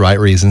do it for the right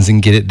reasons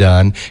and get it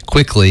done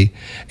quickly,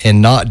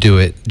 and not do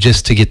it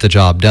just to get the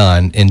job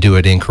done and do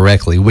it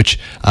incorrectly, which,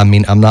 I'm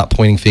not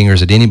pointing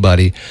fingers at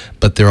anybody,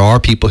 but there are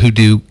people who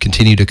do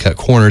continue to cut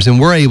corners, and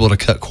we're able to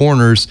cut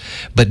corners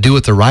but do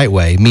it the right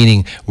way,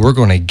 meaning we're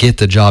going to get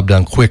the job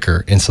done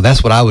quicker. And so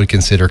that's what I would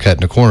consider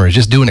cutting a corner, is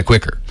just doing it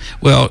quicker.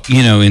 Well,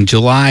 in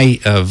July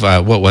of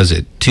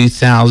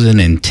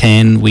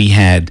 2010, we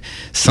had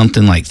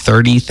something like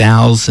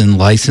 30,000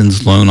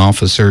 licensed loan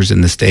officers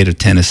in the state of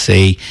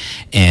Tennessee,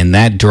 and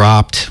that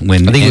dropped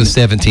when... I think it was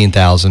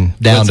 17,000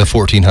 down to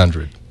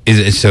 1,400.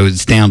 So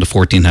it's down to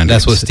 1,400.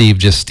 That's what Steve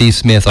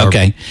Smith,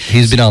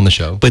 he's been on the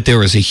show. But there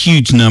was a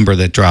huge number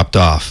that dropped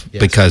off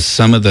because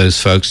some of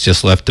those folks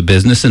just left the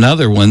business and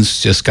other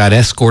ones just got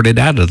escorted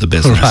out of the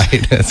business.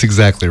 Right, that's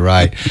exactly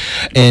right.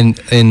 And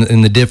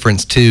the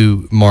difference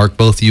too, Mark,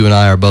 both you and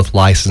I are both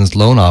licensed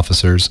loan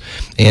officers,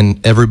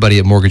 and everybody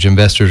at Mortgage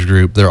Investors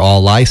Group, they're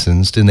all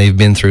licensed and they've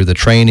been through the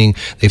training,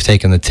 they've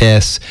taken the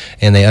tests,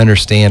 and they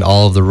understand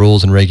all of the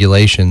rules and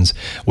regulations,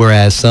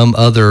 whereas some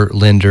other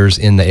lenders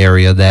in the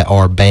area that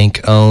are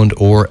bank owned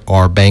or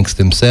are banks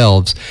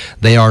themselves,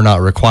 they are not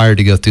required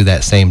to go through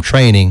that same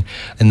training,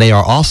 and they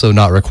are also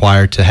not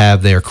required to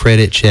have their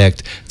credit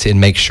checked to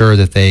make sure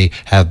that they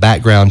have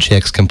background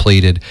checks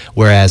completed,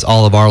 whereas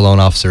all of our loan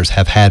officers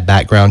have had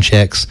background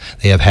checks,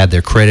 they have had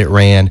their credit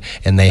ran,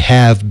 and they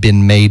have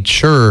been made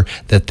sure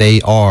that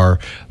they are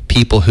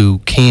people who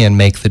can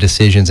make the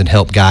decisions and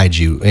help guide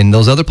you. In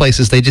those other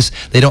places, they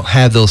don't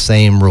have those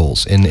same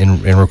rules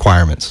and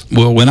requirements.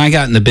 Well, when I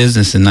got in the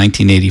business in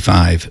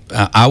 1985,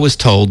 I was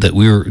told that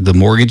the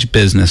mortgage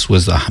business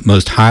was the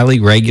most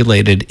highly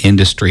regulated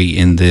industry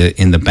in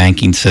the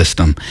banking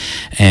system,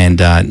 and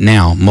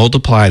now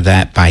multiply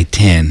that by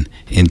 10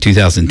 in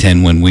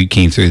 2010 when we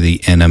came through the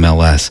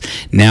NMLS.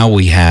 Now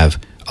we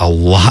have a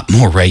lot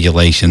more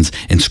regulations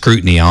and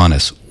scrutiny on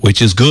us,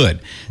 which is good.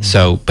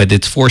 So, but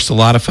it's forced a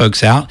lot of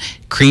folks out.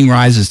 Cream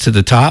rises to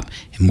the top,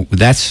 and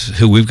that's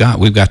who we've got.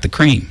 We've got the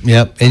cream.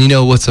 Yep. And you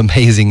know what's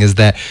amazing is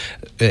that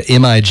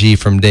MIG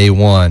from day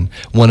one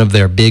of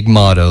their big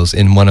mottos,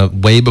 and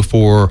way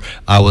before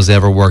I was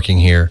ever working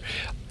here,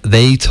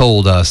 they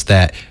told us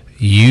that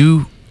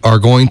you are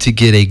going to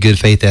get a good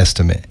faith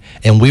estimate,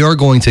 and we are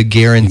going to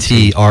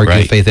guarantee our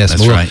good faith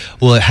estimate. That's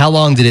right. Well, how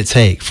long did it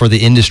take for the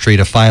industry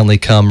to finally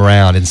come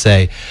around and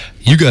say,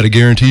 you got to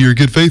guarantee your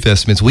good faith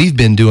estimates? We've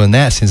been doing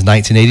that since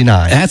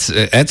 1989.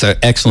 That's an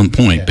excellent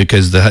point,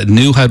 because the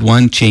new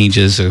HUD-1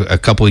 changes a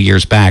couple of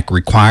years back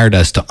required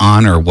us to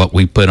honor what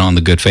we put on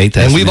the good faith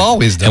estimate. And we've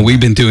always done And we've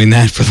been doing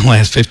that for the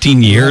last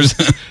 15 years.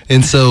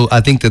 And so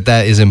I think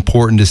that is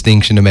important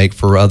distinction to make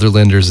for other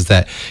lenders, is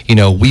that,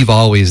 we've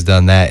always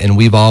done that, and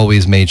we've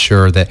always made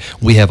sure that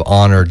we have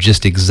honored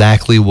just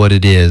exactly what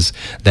it is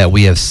that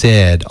we have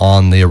said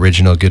on the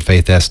original good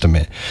faith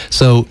estimate.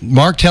 So,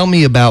 Mark, tell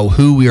me about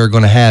who we are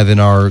going to have in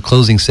our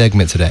closing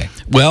segment today.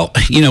 Well,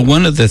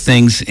 one of the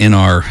things in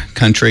our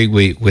country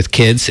with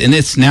kids, and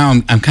it's now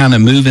I'm kind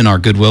of moving our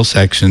Goodwill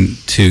section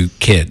to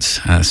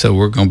kids. So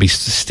we're going to be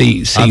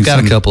seeing I've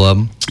got a couple of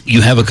them.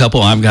 You have a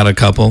couple. I've got a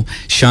couple.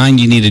 Shine,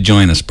 you need to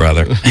join us,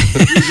 brother.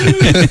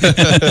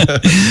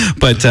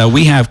 But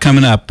we have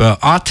coming up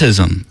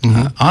autism.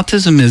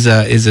 Autism is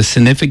a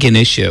significant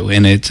issue,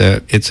 and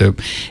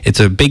it's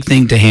a big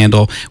thing to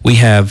handle. We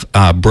have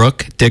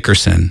Brook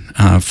Dickerson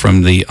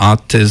from the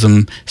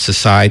Autism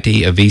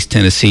Society of East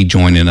Tennessee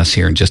joining us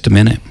here in just a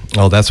minute.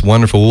 Oh, that's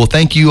wonderful. Well,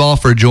 thank you all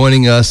for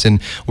joining us,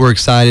 and we're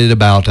excited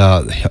about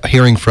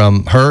hearing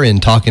from her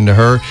and talking to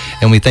her,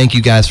 and we thank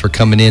you guys for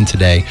coming in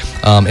today.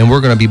 And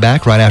we're going to be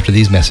back right after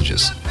these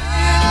messages.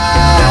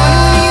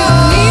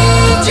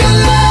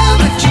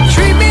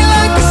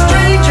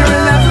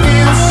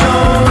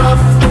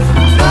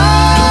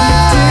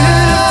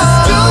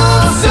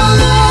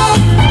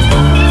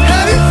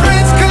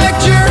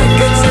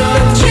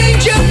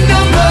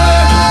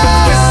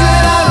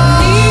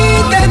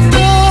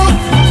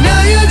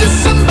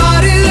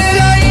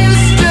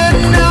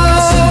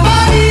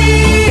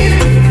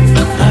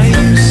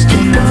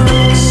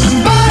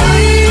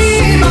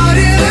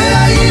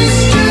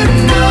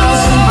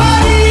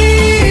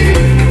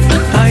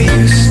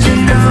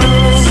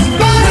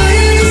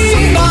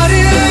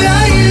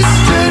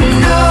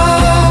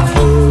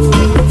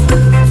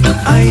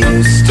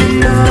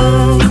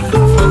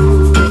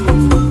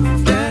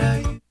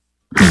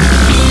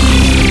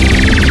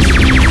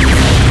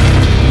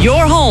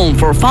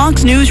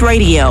 Fox News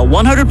Radio,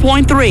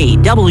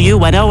 100.3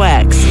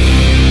 WNOX.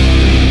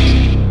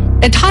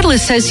 At Title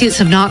Associates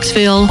of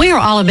Knoxville, we are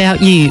all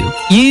about you.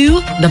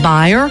 You, the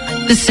buyer,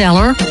 the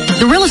seller,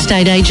 the real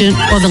estate agent,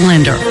 or the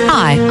lender.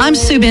 Hi, I'm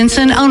Sue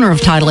Benson, owner of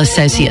Title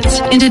Associates.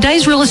 In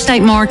today's real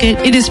estate market,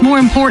 it is more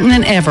important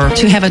than ever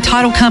to have a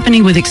title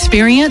company with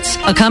experience,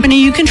 a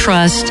company you can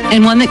trust,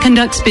 and one that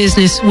conducts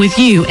business with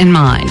you in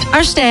mind.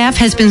 Our staff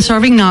has been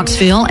serving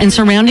Knoxville and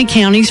surrounding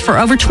counties for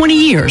over 20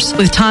 years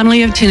with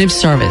timely, attentive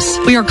service.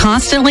 We are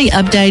constantly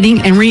updating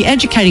and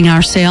re-educating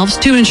ourselves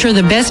to ensure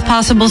the best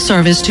possible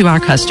service to our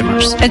customers.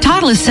 At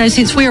Title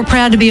Associates, we are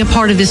proud to be a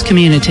part of this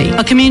community,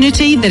 a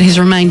community that has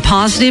remained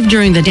positive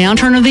during the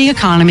downturn of the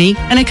economy,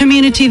 and a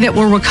community that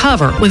will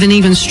recover with an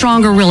even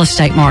stronger real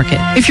estate market.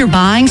 If you're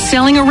buying,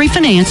 selling, or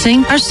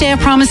refinancing, our staff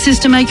promises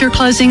to make your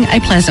closing a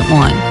pleasant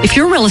one. If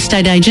you're a real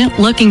estate agent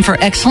looking for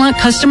excellent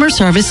customer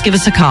service, give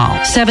us a call,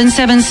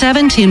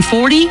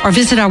 777-1040, or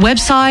visit our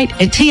website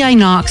at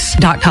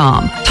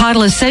tanox.com.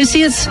 Title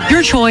Associates,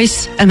 your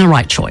choice and the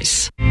right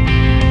choice.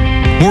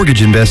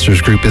 Mortgage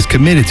Investors Group is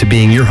committed to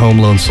being your home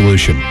loan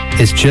solution.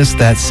 It's just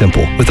that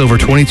simple. With over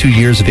 22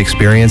 years of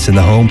experience in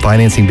the home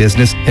financing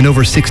business and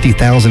over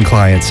 60,000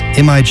 clients,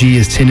 MIG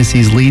is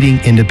Tennessee's leading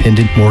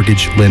independent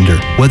mortgage lender.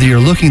 Whether you're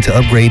looking to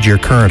upgrade your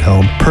current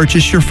home,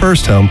 purchase your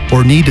first home,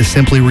 or need to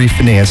simply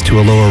refinance to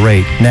a lower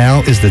rate,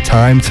 now is the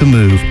time to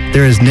move.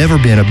 There has never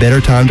been a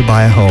better time to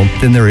buy a home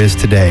than there is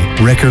today.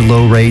 Record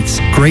low rates,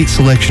 great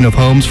selection of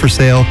homes for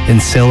sale, and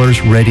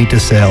sellers ready to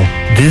sell.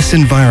 This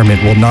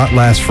environment will not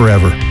last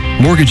forever.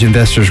 Mortgage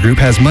Investors Group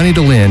has money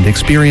to lend,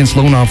 experienced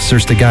loan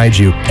officers to guide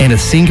you, and a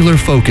singular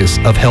focus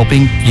of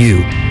helping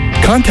you.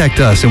 Contact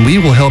us and we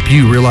will help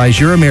you realize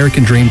your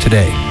American dream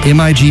today.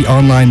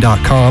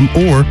 MIGonline.com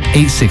or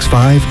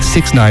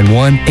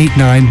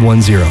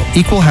 865-691-8910.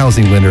 Equal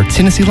Housing Lender,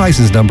 Tennessee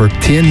License Number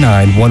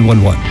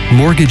 109111.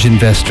 Mortgage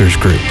Investors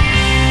Group.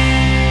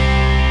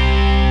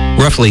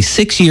 Roughly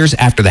 6 years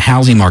after the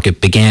housing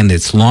market began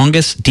its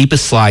longest,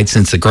 deepest slide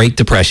since the Great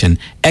Depression,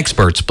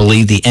 experts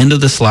believe the end of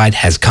the slide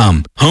has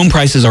come. Home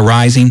prices are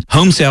rising,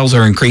 home sales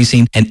are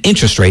increasing, and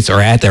interest rates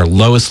are at their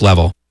lowest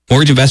level.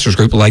 Mortgage Investors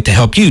Group would like to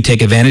help you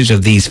take advantage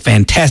of these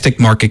fantastic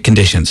market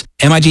conditions.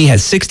 MIG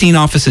has 16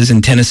 offices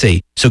in Tennessee,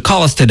 so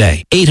call us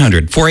today,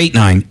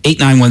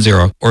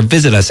 800-489-8910, or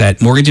visit us at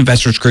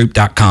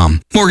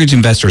mortgageinvestorsgroup.com. Mortgage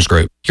Investors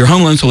Group, your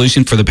home loan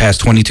solution for the past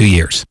 22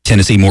 years.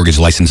 Tennessee Mortgage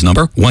License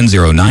Number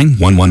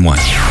 109111.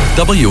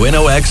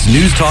 WNOX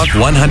News Talk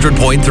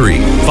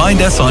 100.3.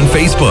 Find us on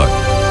Facebook.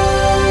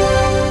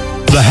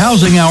 The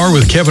Housing Hour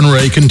with Kevin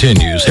Ray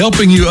continues,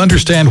 helping you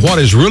understand what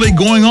is really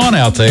going on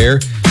out there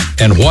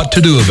and what to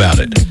do about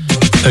it.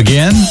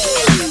 Again,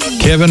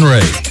 Kevin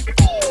Ray.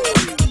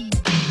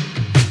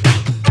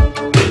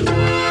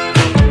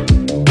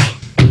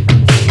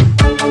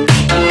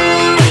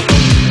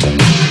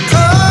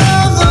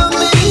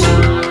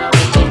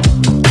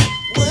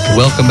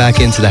 Welcome back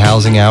into the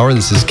Housing Hour.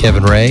 This is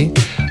Kevin Ray,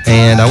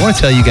 and I want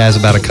to tell you guys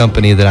about a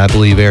company that I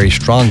believe very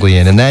strongly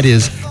in, and that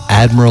is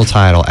Admiral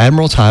Title.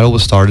 Admiral Title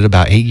was started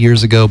about 8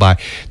 years ago by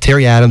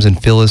Terry Adams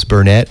and Phyllis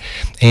Burnett,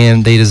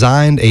 and they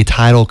designed a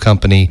title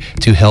company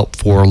to help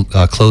for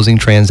closing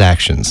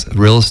transactions,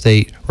 real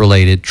estate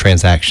related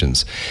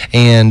transactions.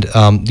 And,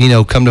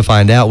 come to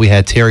find out, we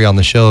had Terry on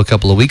the show a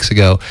couple of weeks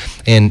ago,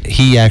 and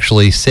he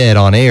actually said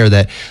on air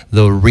that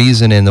the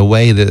reason and the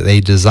way that they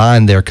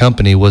designed their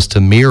company was to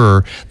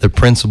mirror the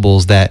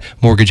principles that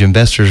Mortgage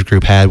Investors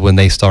Group had when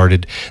they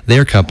started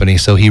their company.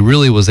 So he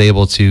really was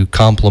able to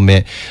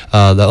complement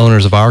the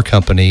owners of our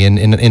company.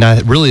 And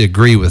I really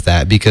agree with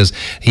that, because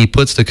he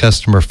puts the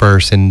customer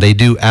first, and they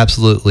do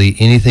absolutely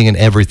anything and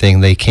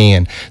everything they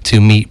can to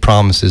meet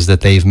promises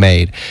that they've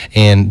made.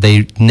 And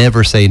they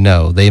never say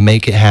no. They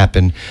make it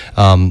happen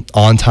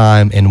on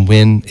time and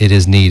when it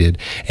is needed.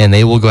 And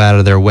they will go out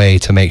of their way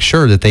to make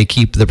sure that they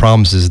keep the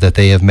promises that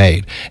they have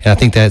made. And I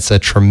think that's a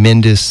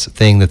tremendous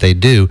thing that they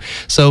do.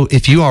 So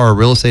if you are a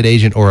real estate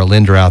agent or a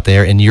lender out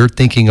there and you're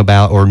thinking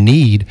about or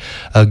need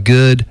a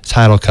good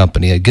title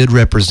company, a good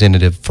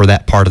representative for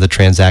that part of the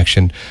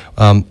transaction,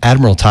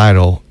 Admiral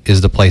Title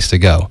is the place to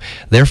go.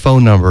 Their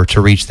phone number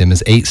to reach them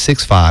is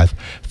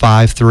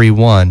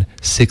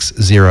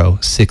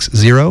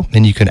 865-531-6060,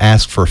 and you can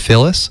ask for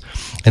Phyllis,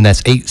 and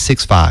that's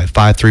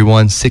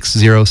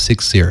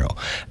 865-531-6060.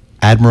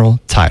 Admiral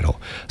Title.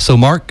 So,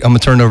 Mark, I'm going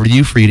to turn it over to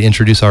you for you to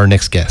introduce our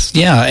next guest.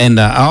 Yeah, and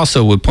I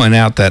also would point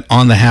out that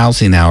on the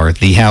Housing Hour,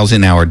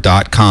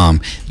 thehousinghour.com,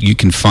 you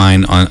can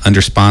find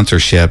under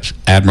sponsorships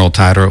Admiral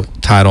Title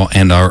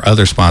and our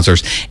other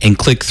sponsors, and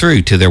click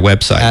through to their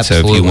website.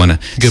 Absolutely. So if you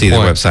want to see their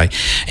website.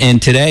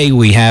 And today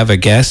we have a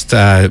guest,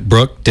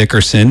 Brook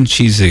Dickerson.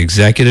 She's the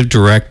Executive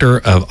Director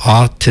of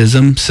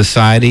Autism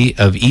Society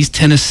of East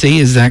Tennessee.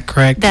 Is that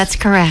correct? That's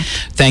correct.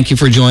 Thank you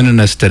for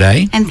joining us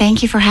today. And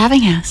thank you for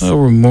having us. Well,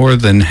 we're more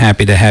than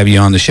happy to have you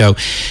on the show.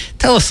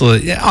 Tell us a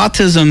little.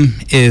 Autism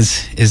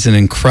is an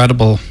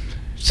incredible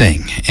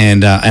thing,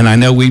 and I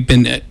know we've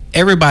been.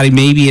 Everybody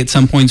maybe at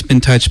some point's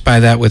been touched by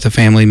that with a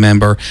family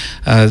member,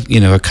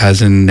 a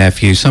cousin,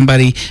 nephew.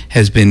 Somebody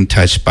has been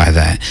touched by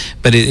that,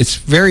 but it's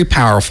very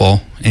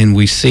powerful, and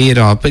we see it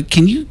all. But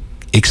can you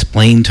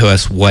explain to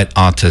us what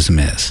autism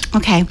is?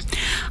 Okay.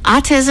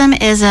 Autism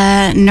is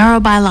a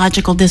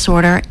neurobiological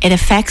disorder. It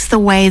affects the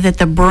way that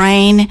the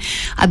brain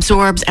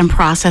absorbs and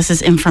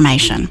processes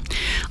information.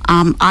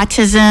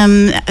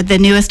 Autism, the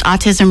newest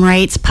autism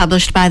rates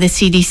published by the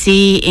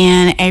CDC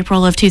in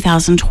April of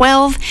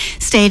 2012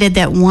 stated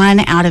that 1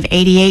 out of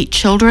 88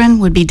 children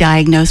would be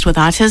diagnosed with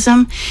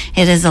autism.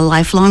 It is a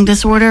lifelong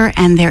disorder,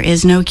 and there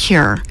is no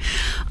cure.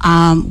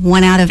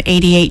 1 out of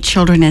 88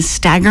 children is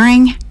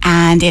staggering,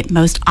 and it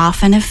most often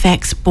often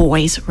affects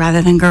boys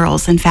rather than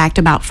girls. In fact,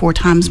 about 4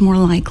 times more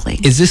likely.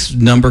 Is this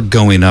number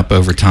going up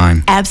over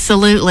time?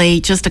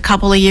 Absolutely. Just a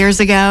couple of years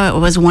ago, it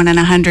was 1 in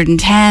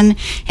 110.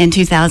 In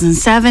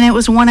 2007, it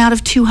was 1 out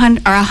of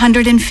 200, or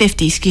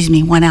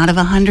 150, 1 out of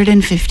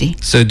 150.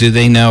 So do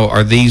they know,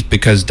 are these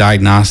because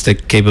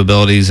diagnostic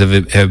capabilities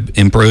have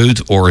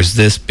improved, or is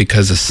this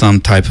because of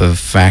some type of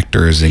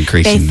factor is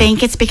increasing? They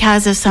think it's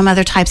because of some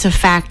other types of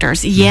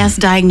factors. Yes,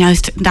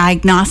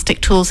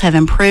 diagnostic tools have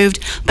improved,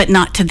 but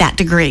not to that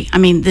degree. I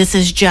mean, this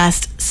is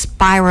just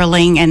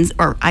spiraling,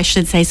 or I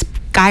should say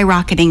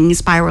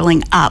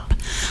spiraling up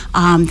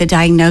the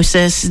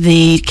diagnosis,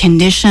 the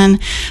condition,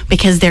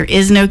 because there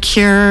is no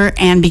cure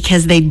and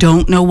because they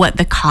don't know what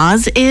the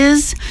cause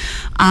is.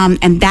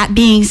 And that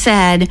being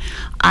said,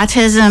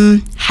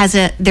 autism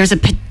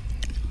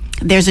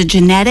there's a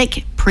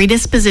genetic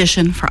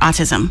predisposition for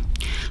autism.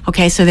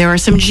 Okay, so there are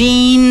some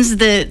genes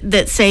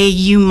that say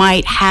you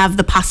might have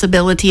the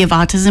possibility of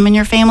autism in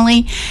your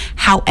family.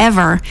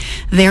 However,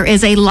 there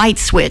is a light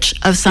switch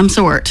of some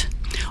sort,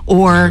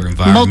 or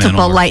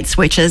multiple light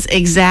switches,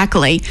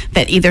 exactly,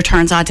 that either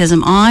turns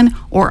autism on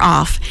or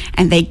off,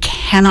 and they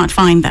cannot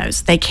find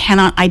those. They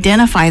cannot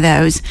identify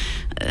those.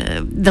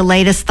 The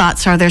latest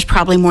thoughts are there's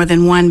probably more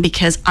than one,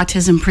 because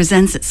autism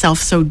presents itself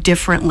so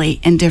differently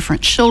in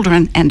different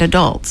children and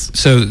adults.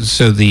 So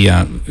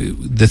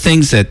the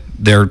things that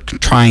they're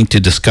trying to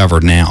discover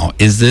now,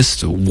 is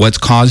this what's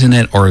causing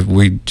it, or are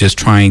we just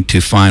trying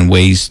to find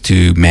ways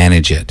to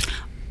manage it?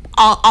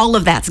 All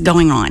of that's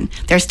going on.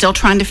 They're still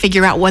trying to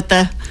figure out what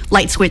the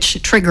light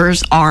switch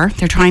triggers are.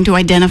 They're trying to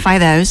identify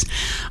those.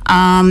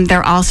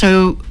 They're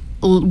also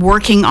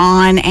working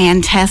on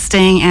and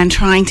testing and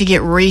trying to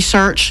get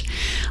research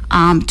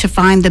to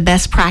find the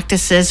best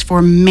practices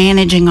for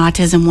managing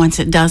autism once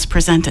it does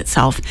present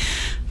itself.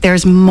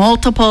 There's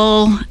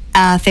multiple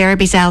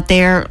therapies out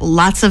there.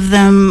 Lots of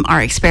them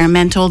are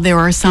experimental. There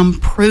are some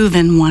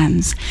proven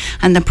ones,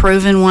 and the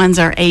proven ones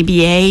are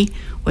ABA,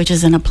 which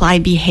is an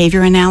applied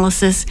behavior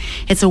analysis.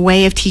 It's a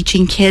way of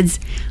teaching kids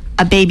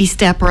a baby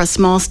step or a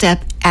small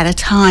step at a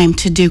time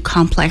to do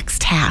complex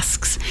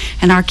tasks.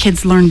 And our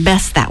kids learn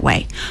best that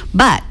way.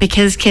 But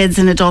because kids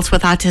and adults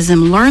with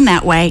autism learn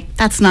that way,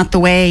 that's not the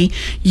way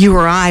you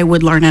or I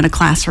would learn in a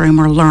classroom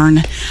or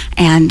learn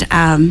and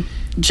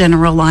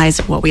generalize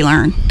what we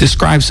learn.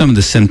 Describe some of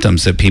the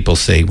symptoms that people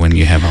see when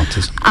you have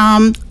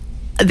autism.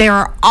 There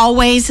are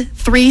always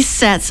 3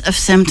 sets of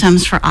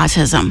symptoms for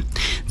autism.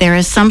 There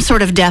is some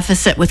sort of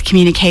deficit with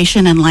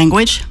communication and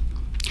language.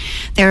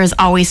 There is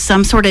always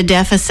some sort of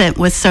deficit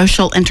with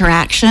social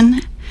interaction.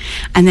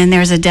 And then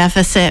there's a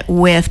deficit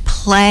with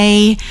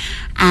play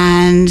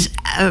and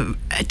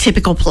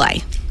typical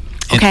play.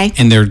 Okay?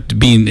 And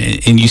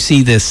you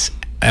see this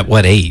at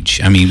what age?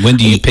 I mean, when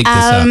do you pick this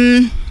up?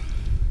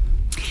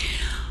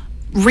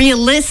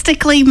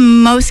 Realistically,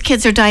 most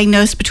kids are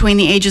diagnosed between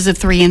the ages of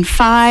 3 and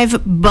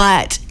 5,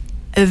 but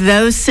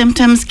those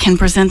symptoms can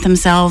present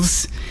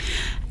themselves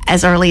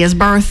as early as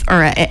birth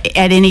or at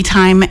any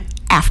time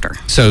after.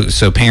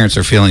 So parents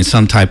are feeling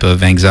some type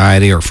of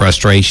anxiety or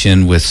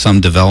frustration with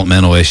some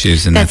developmental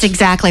issues, and that's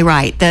exactly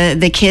right.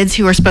 The kids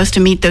who are supposed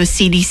to meet those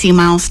CDC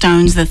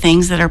milestones, the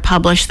things that are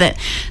published that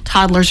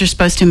toddlers are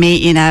supposed to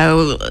meet,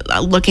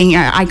 looking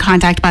at eye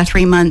contact by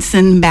 3 months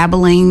and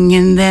babbling,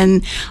 and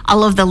then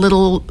all of the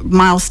little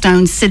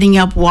milestones, sitting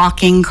up,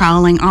 walking,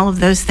 crawling, all of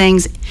those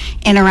things,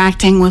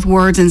 interacting with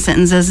words and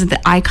sentences.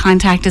 The eye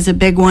contact is a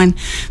big one.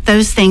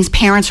 Those things,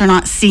 parents are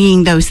not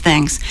seeing those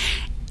things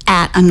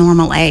at a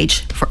normal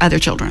age for other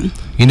children.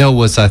 You know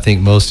what's, I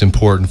think, most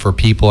important for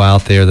people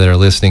out there that are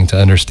listening to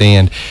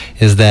understand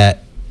is that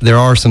there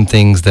are some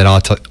things that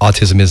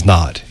autism is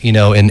not,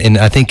 and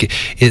I think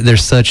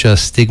there's such a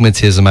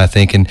stigmatism, I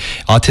think, and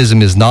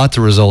autism is not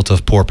the result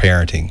of poor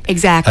parenting.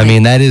 Exactly. I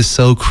mean, that is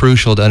so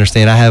crucial to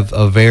understand. I have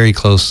a very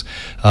close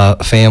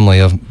family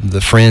of the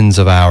friends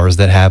of ours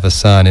that have a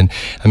son, and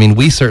I mean,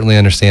 we certainly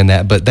understand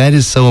that, but that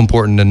is so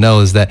important to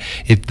know, is that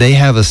if they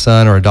have a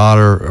son or a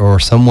daughter or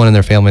someone in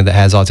their family that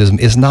has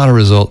autism, it's not a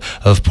result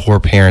of poor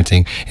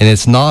parenting, and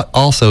it's not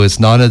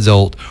an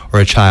adult or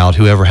a child,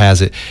 whoever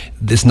has it.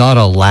 It's not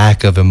a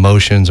lack of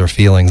emotions or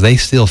feelings. They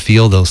still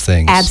feel those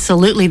things.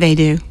 Absolutely, they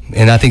do.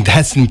 And I think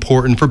that's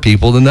important for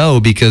people to know,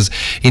 because,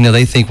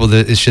 they think, well,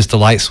 it's just the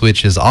light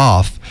switch is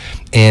off,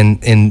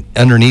 and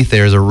underneath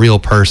there is a real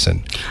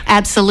person.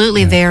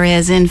 Absolutely, there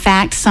is. In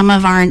fact, some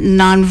of our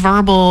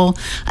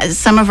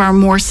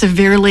more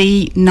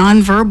severely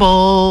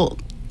nonverbal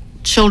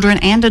children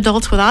and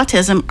adults with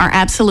autism are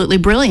absolutely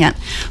brilliant,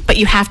 but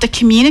you have to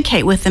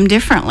communicate with them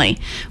differently.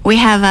 We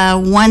have a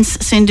once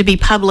soon to be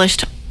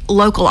published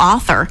local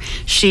author.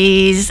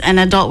 She's an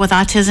adult with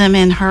autism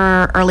in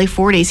her early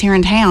 40s here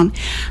in town,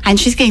 and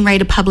she's getting ready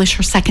to publish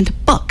her second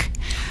book.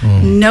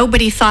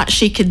 Nobody thought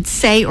she could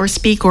say or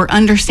speak or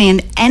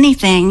understand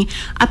anything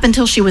up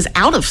until she was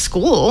out of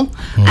school,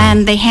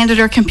 and they handed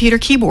her a computer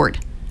keyboard.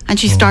 And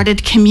she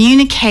started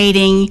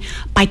communicating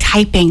by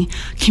typing,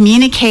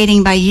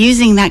 communicating by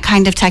using that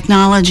kind of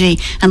technology.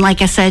 And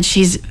like I said,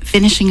 she's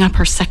finishing up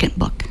her second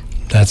book.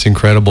 That's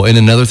incredible. And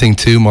another thing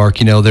too, Mark,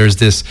 there's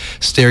this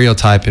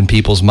stereotype in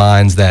people's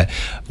minds that,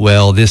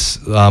 well, this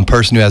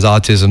person who has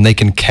autism, they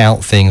can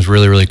count things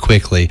really, really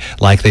quickly.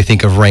 Like they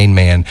think of Rain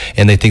Man,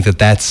 and they think that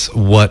that's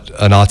what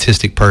an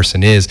autistic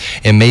person is.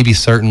 And maybe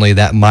certainly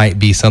that might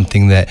be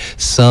something that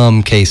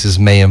some cases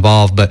may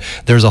involve, but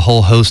there's a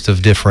whole host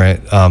of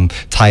different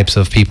types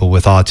of people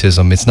with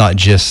autism. It's not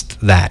just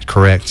that,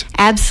 correct?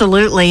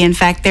 Absolutely. In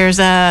fact, there's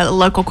a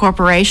local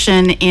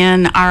corporation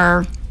in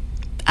our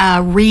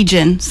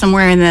region,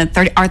 somewhere in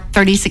our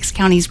 36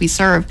 counties we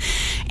serve,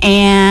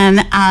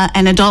 and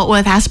an adult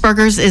with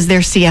Asperger's is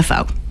their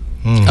CFO.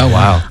 Oh,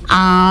 wow.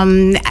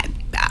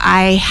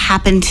 I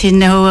happen to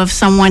know of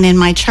someone in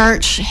my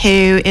church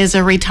who is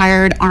a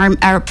retired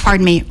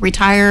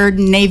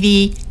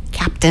Navy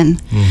captain.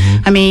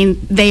 I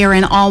mean, they are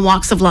in all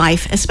walks of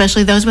life,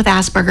 especially those with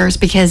Asperger's,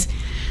 because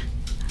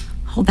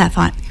hold that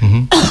thought.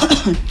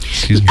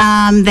 Excuse me.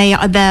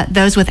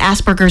 Those with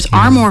Asperger's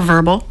are more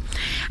verbal,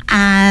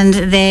 and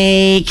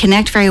they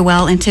connect very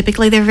well, and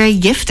typically they're very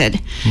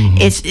gifted.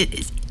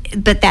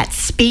 But that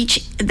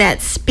speech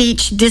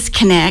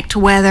disconnect,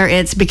 whether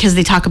it's because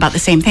they talk about the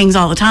same things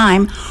all the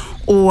time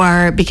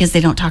or because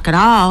they don't talk at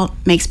all,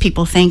 makes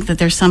people think that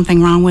there's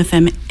something wrong with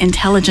them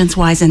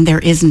intelligence-wise, and there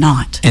is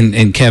not.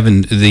 And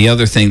Kevin, the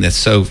other thing that's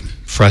so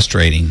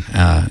frustrating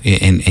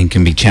and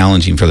can be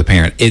challenging for the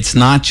parent, it's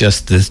not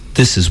just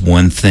this is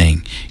one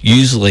thing.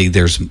 Usually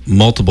there's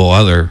multiple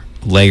other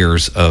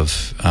layers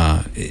of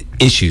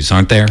issues,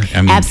 aren't there?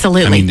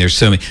 Absolutely. I mean, there's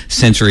so many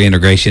sensory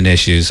integration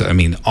issues. I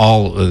mean,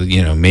 all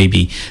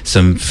maybe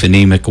some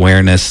phonemic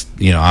awareness,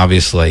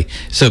 obviously.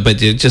 So, but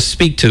just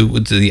speak to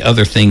the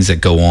other things that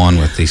go on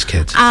with these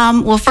kids.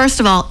 Well, first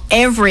of all,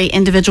 every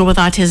individual with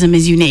autism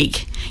is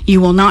unique.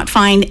 You will not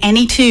find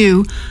any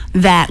two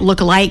that look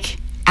alike,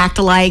 act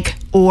alike,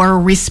 or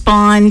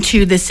respond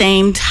to the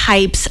same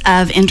types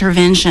of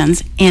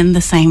interventions in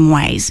the same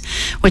ways,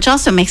 which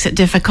also makes it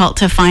difficult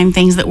to find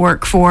things that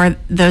work for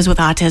those with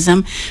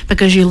autism,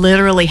 because you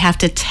literally have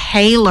to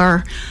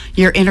tailor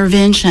your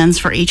interventions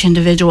for each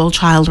individual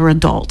child or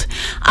adult.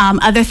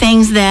 Other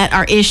things that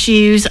are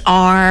issues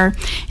are,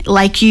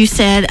 like you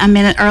said a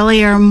minute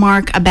earlier,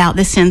 Mark, about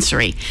the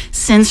sensory.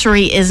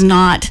 Sensory is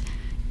not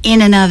in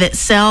and of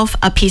itself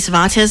a piece of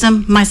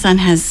autism. My son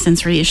has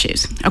sensory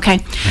issues, okay?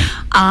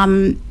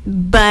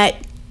 But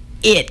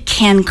it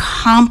can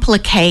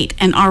complicate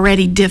an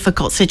already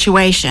difficult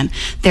situation.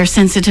 They're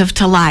sensitive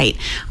to light.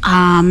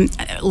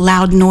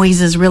 Loud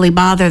noises really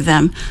bother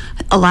them.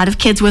 A lot of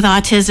kids with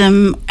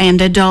autism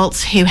and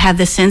adults who have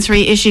the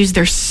sensory issues,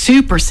 they're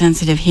super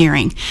sensitive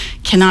hearing,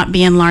 cannot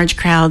be in large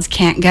crowds,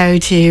 can't go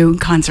to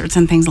concerts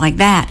and things like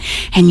that.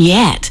 And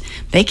yet,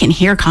 they can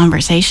hear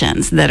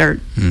conversations that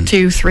are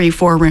 2, 3,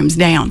 4 rooms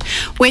down,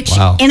 which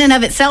in and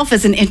of itself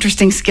is an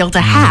interesting skill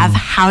to have.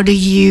 How do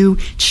you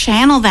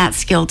channel that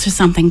skill to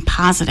something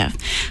positive?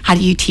 How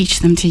do you teach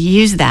them to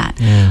use that?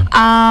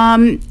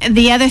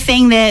 The other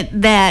thing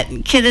that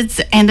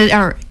kids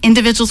or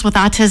individuals with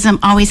autism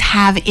always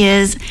have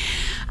is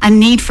a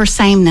need for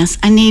sameness,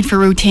 a need for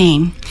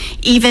routine.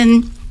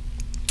 Even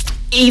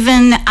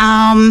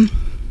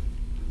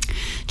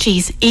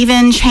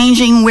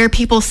changing where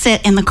people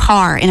sit in the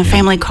car, in a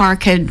family car,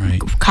 could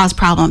cause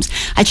problems.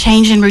 A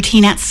change in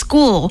routine at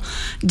school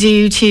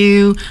due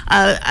to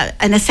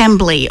an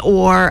assembly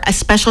or a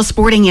special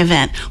sporting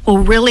event will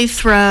really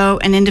throw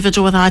an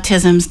individual with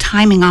autism's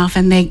timing off,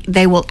 and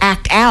they will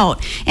act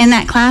out in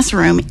that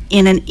classroom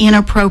in an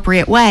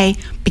inappropriate way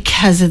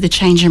because of the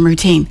change in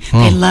routine.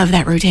 They love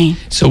that routine.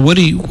 So what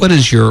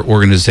does your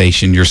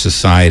organization, your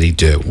society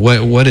do?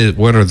 What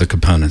are the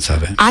components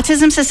of it?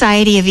 Autism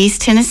Society of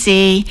East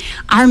Tennessee,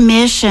 our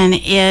mission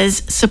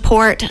is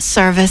support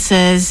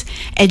services,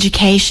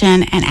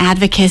 education, and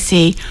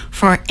advocacy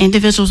for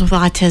individuals with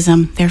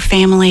autism, their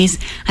families,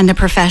 and the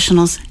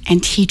professionals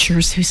and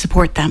teachers who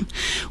support them.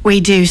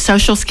 We do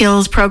social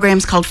skills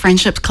programs called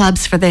Friendship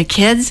Clubs for the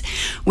kids.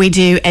 We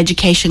do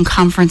education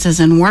conferences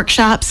and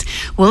workshops.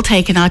 We'll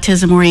take an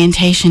autism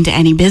orientation to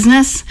any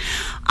business.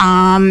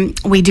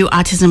 We do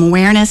autism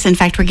awareness. In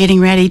fact, we're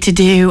getting ready to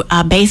do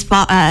a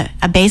baseball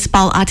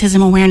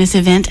autism awareness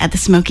event at the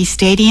Smoky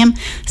Stadium,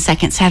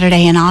 second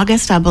Saturday in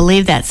August. I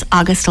believe that's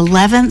August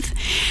 11th.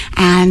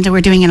 And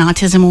we're doing an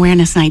autism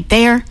awareness night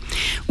there.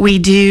 We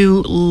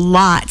do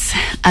lots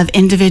of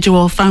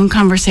individual phone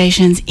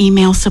conversations,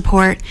 email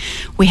support.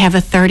 We have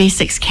a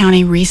 36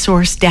 county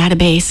resource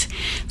database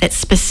that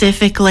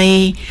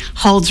specifically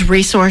holds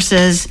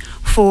resources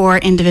for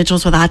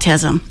individuals with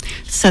autism,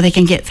 so they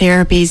can get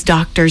therapies,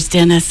 doctors,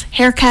 dentists,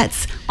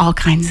 haircuts, all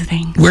kinds of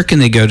things. Where can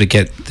they go to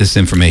get this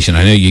information?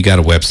 I know you got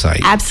a website.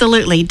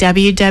 Absolutely,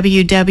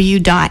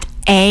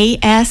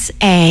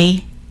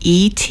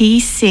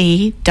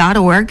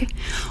 www.asaetc.org,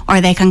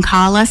 or they can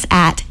call us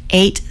at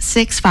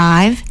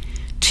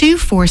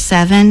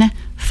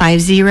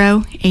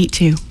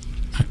 865-247-5082.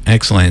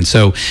 Excellent.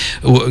 So,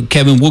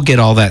 Kevin, we'll get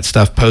all that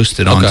stuff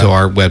posted onto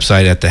our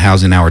website at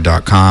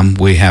thehousinghour.com.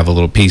 We have a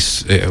little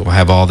piece, we'll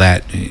have all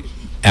that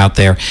out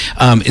there.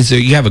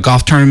 You have a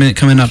golf tournament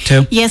coming up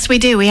too? Yes, we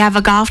do. We have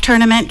a golf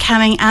tournament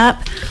coming up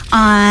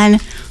on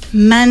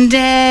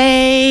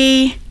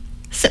Monday,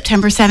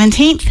 September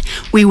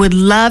 17th. We would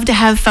love to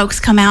have folks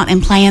come out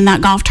and play in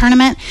that golf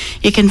tournament.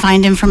 You can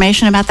find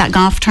information about that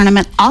golf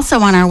tournament also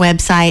on our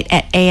website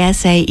at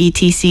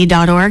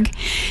asaetc.org,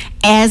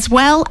 as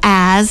well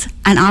as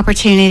an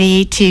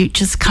opportunity to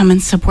just come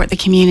and support the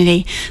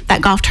community.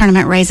 That golf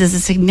tournament raises a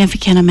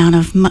significant amount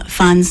of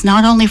funds,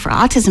 not only for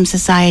Autism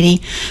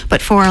Society,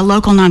 but for a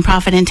local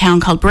nonprofit in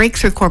town called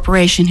Breakthrough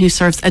Corporation, who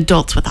serves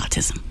adults with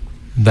autism.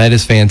 That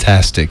is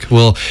fantastic.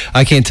 Well,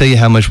 I can't tell you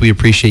how much we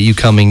appreciate you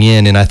coming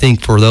in, and I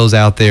think for those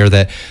out there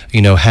that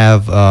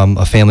have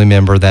a family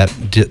member that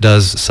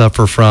does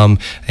suffer from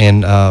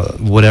and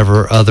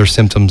whatever other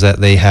symptoms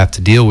that they have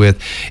to deal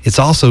with, it's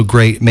also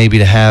great maybe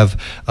to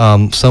have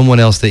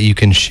someone else that you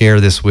can share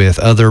this with,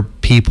 other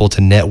people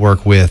to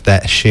network with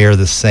that share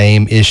the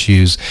same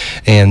issues,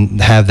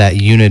 and have that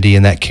unity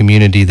and that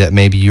community that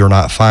maybe you're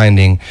not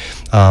finding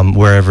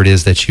wherever it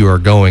is that you are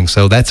going.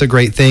 So that's a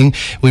great thing.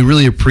 We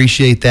really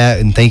appreciate that,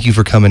 and thank you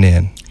for coming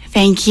in.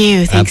 Thanks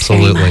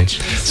Absolutely. Very much.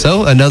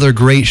 So another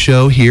great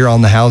show here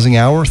on the Housing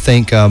Hour.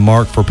 Thank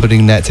Mark for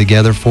putting that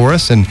together for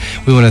us, and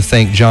we want to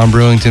thank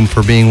John.Bruington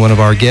for being one of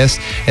our guests,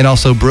 and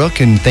also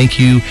Brooke, and thank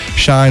you,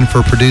 Shine,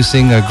 for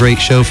producing a great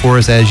show for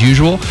us as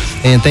usual,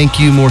 and thank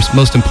you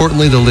most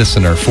importantly, the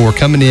listener, for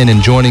coming in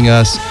and joining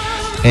us.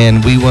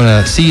 And we want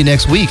to see you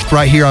next week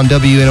right here on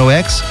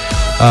WNOX.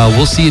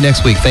 We'll see you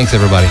next week. Thanks,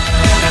 everybody.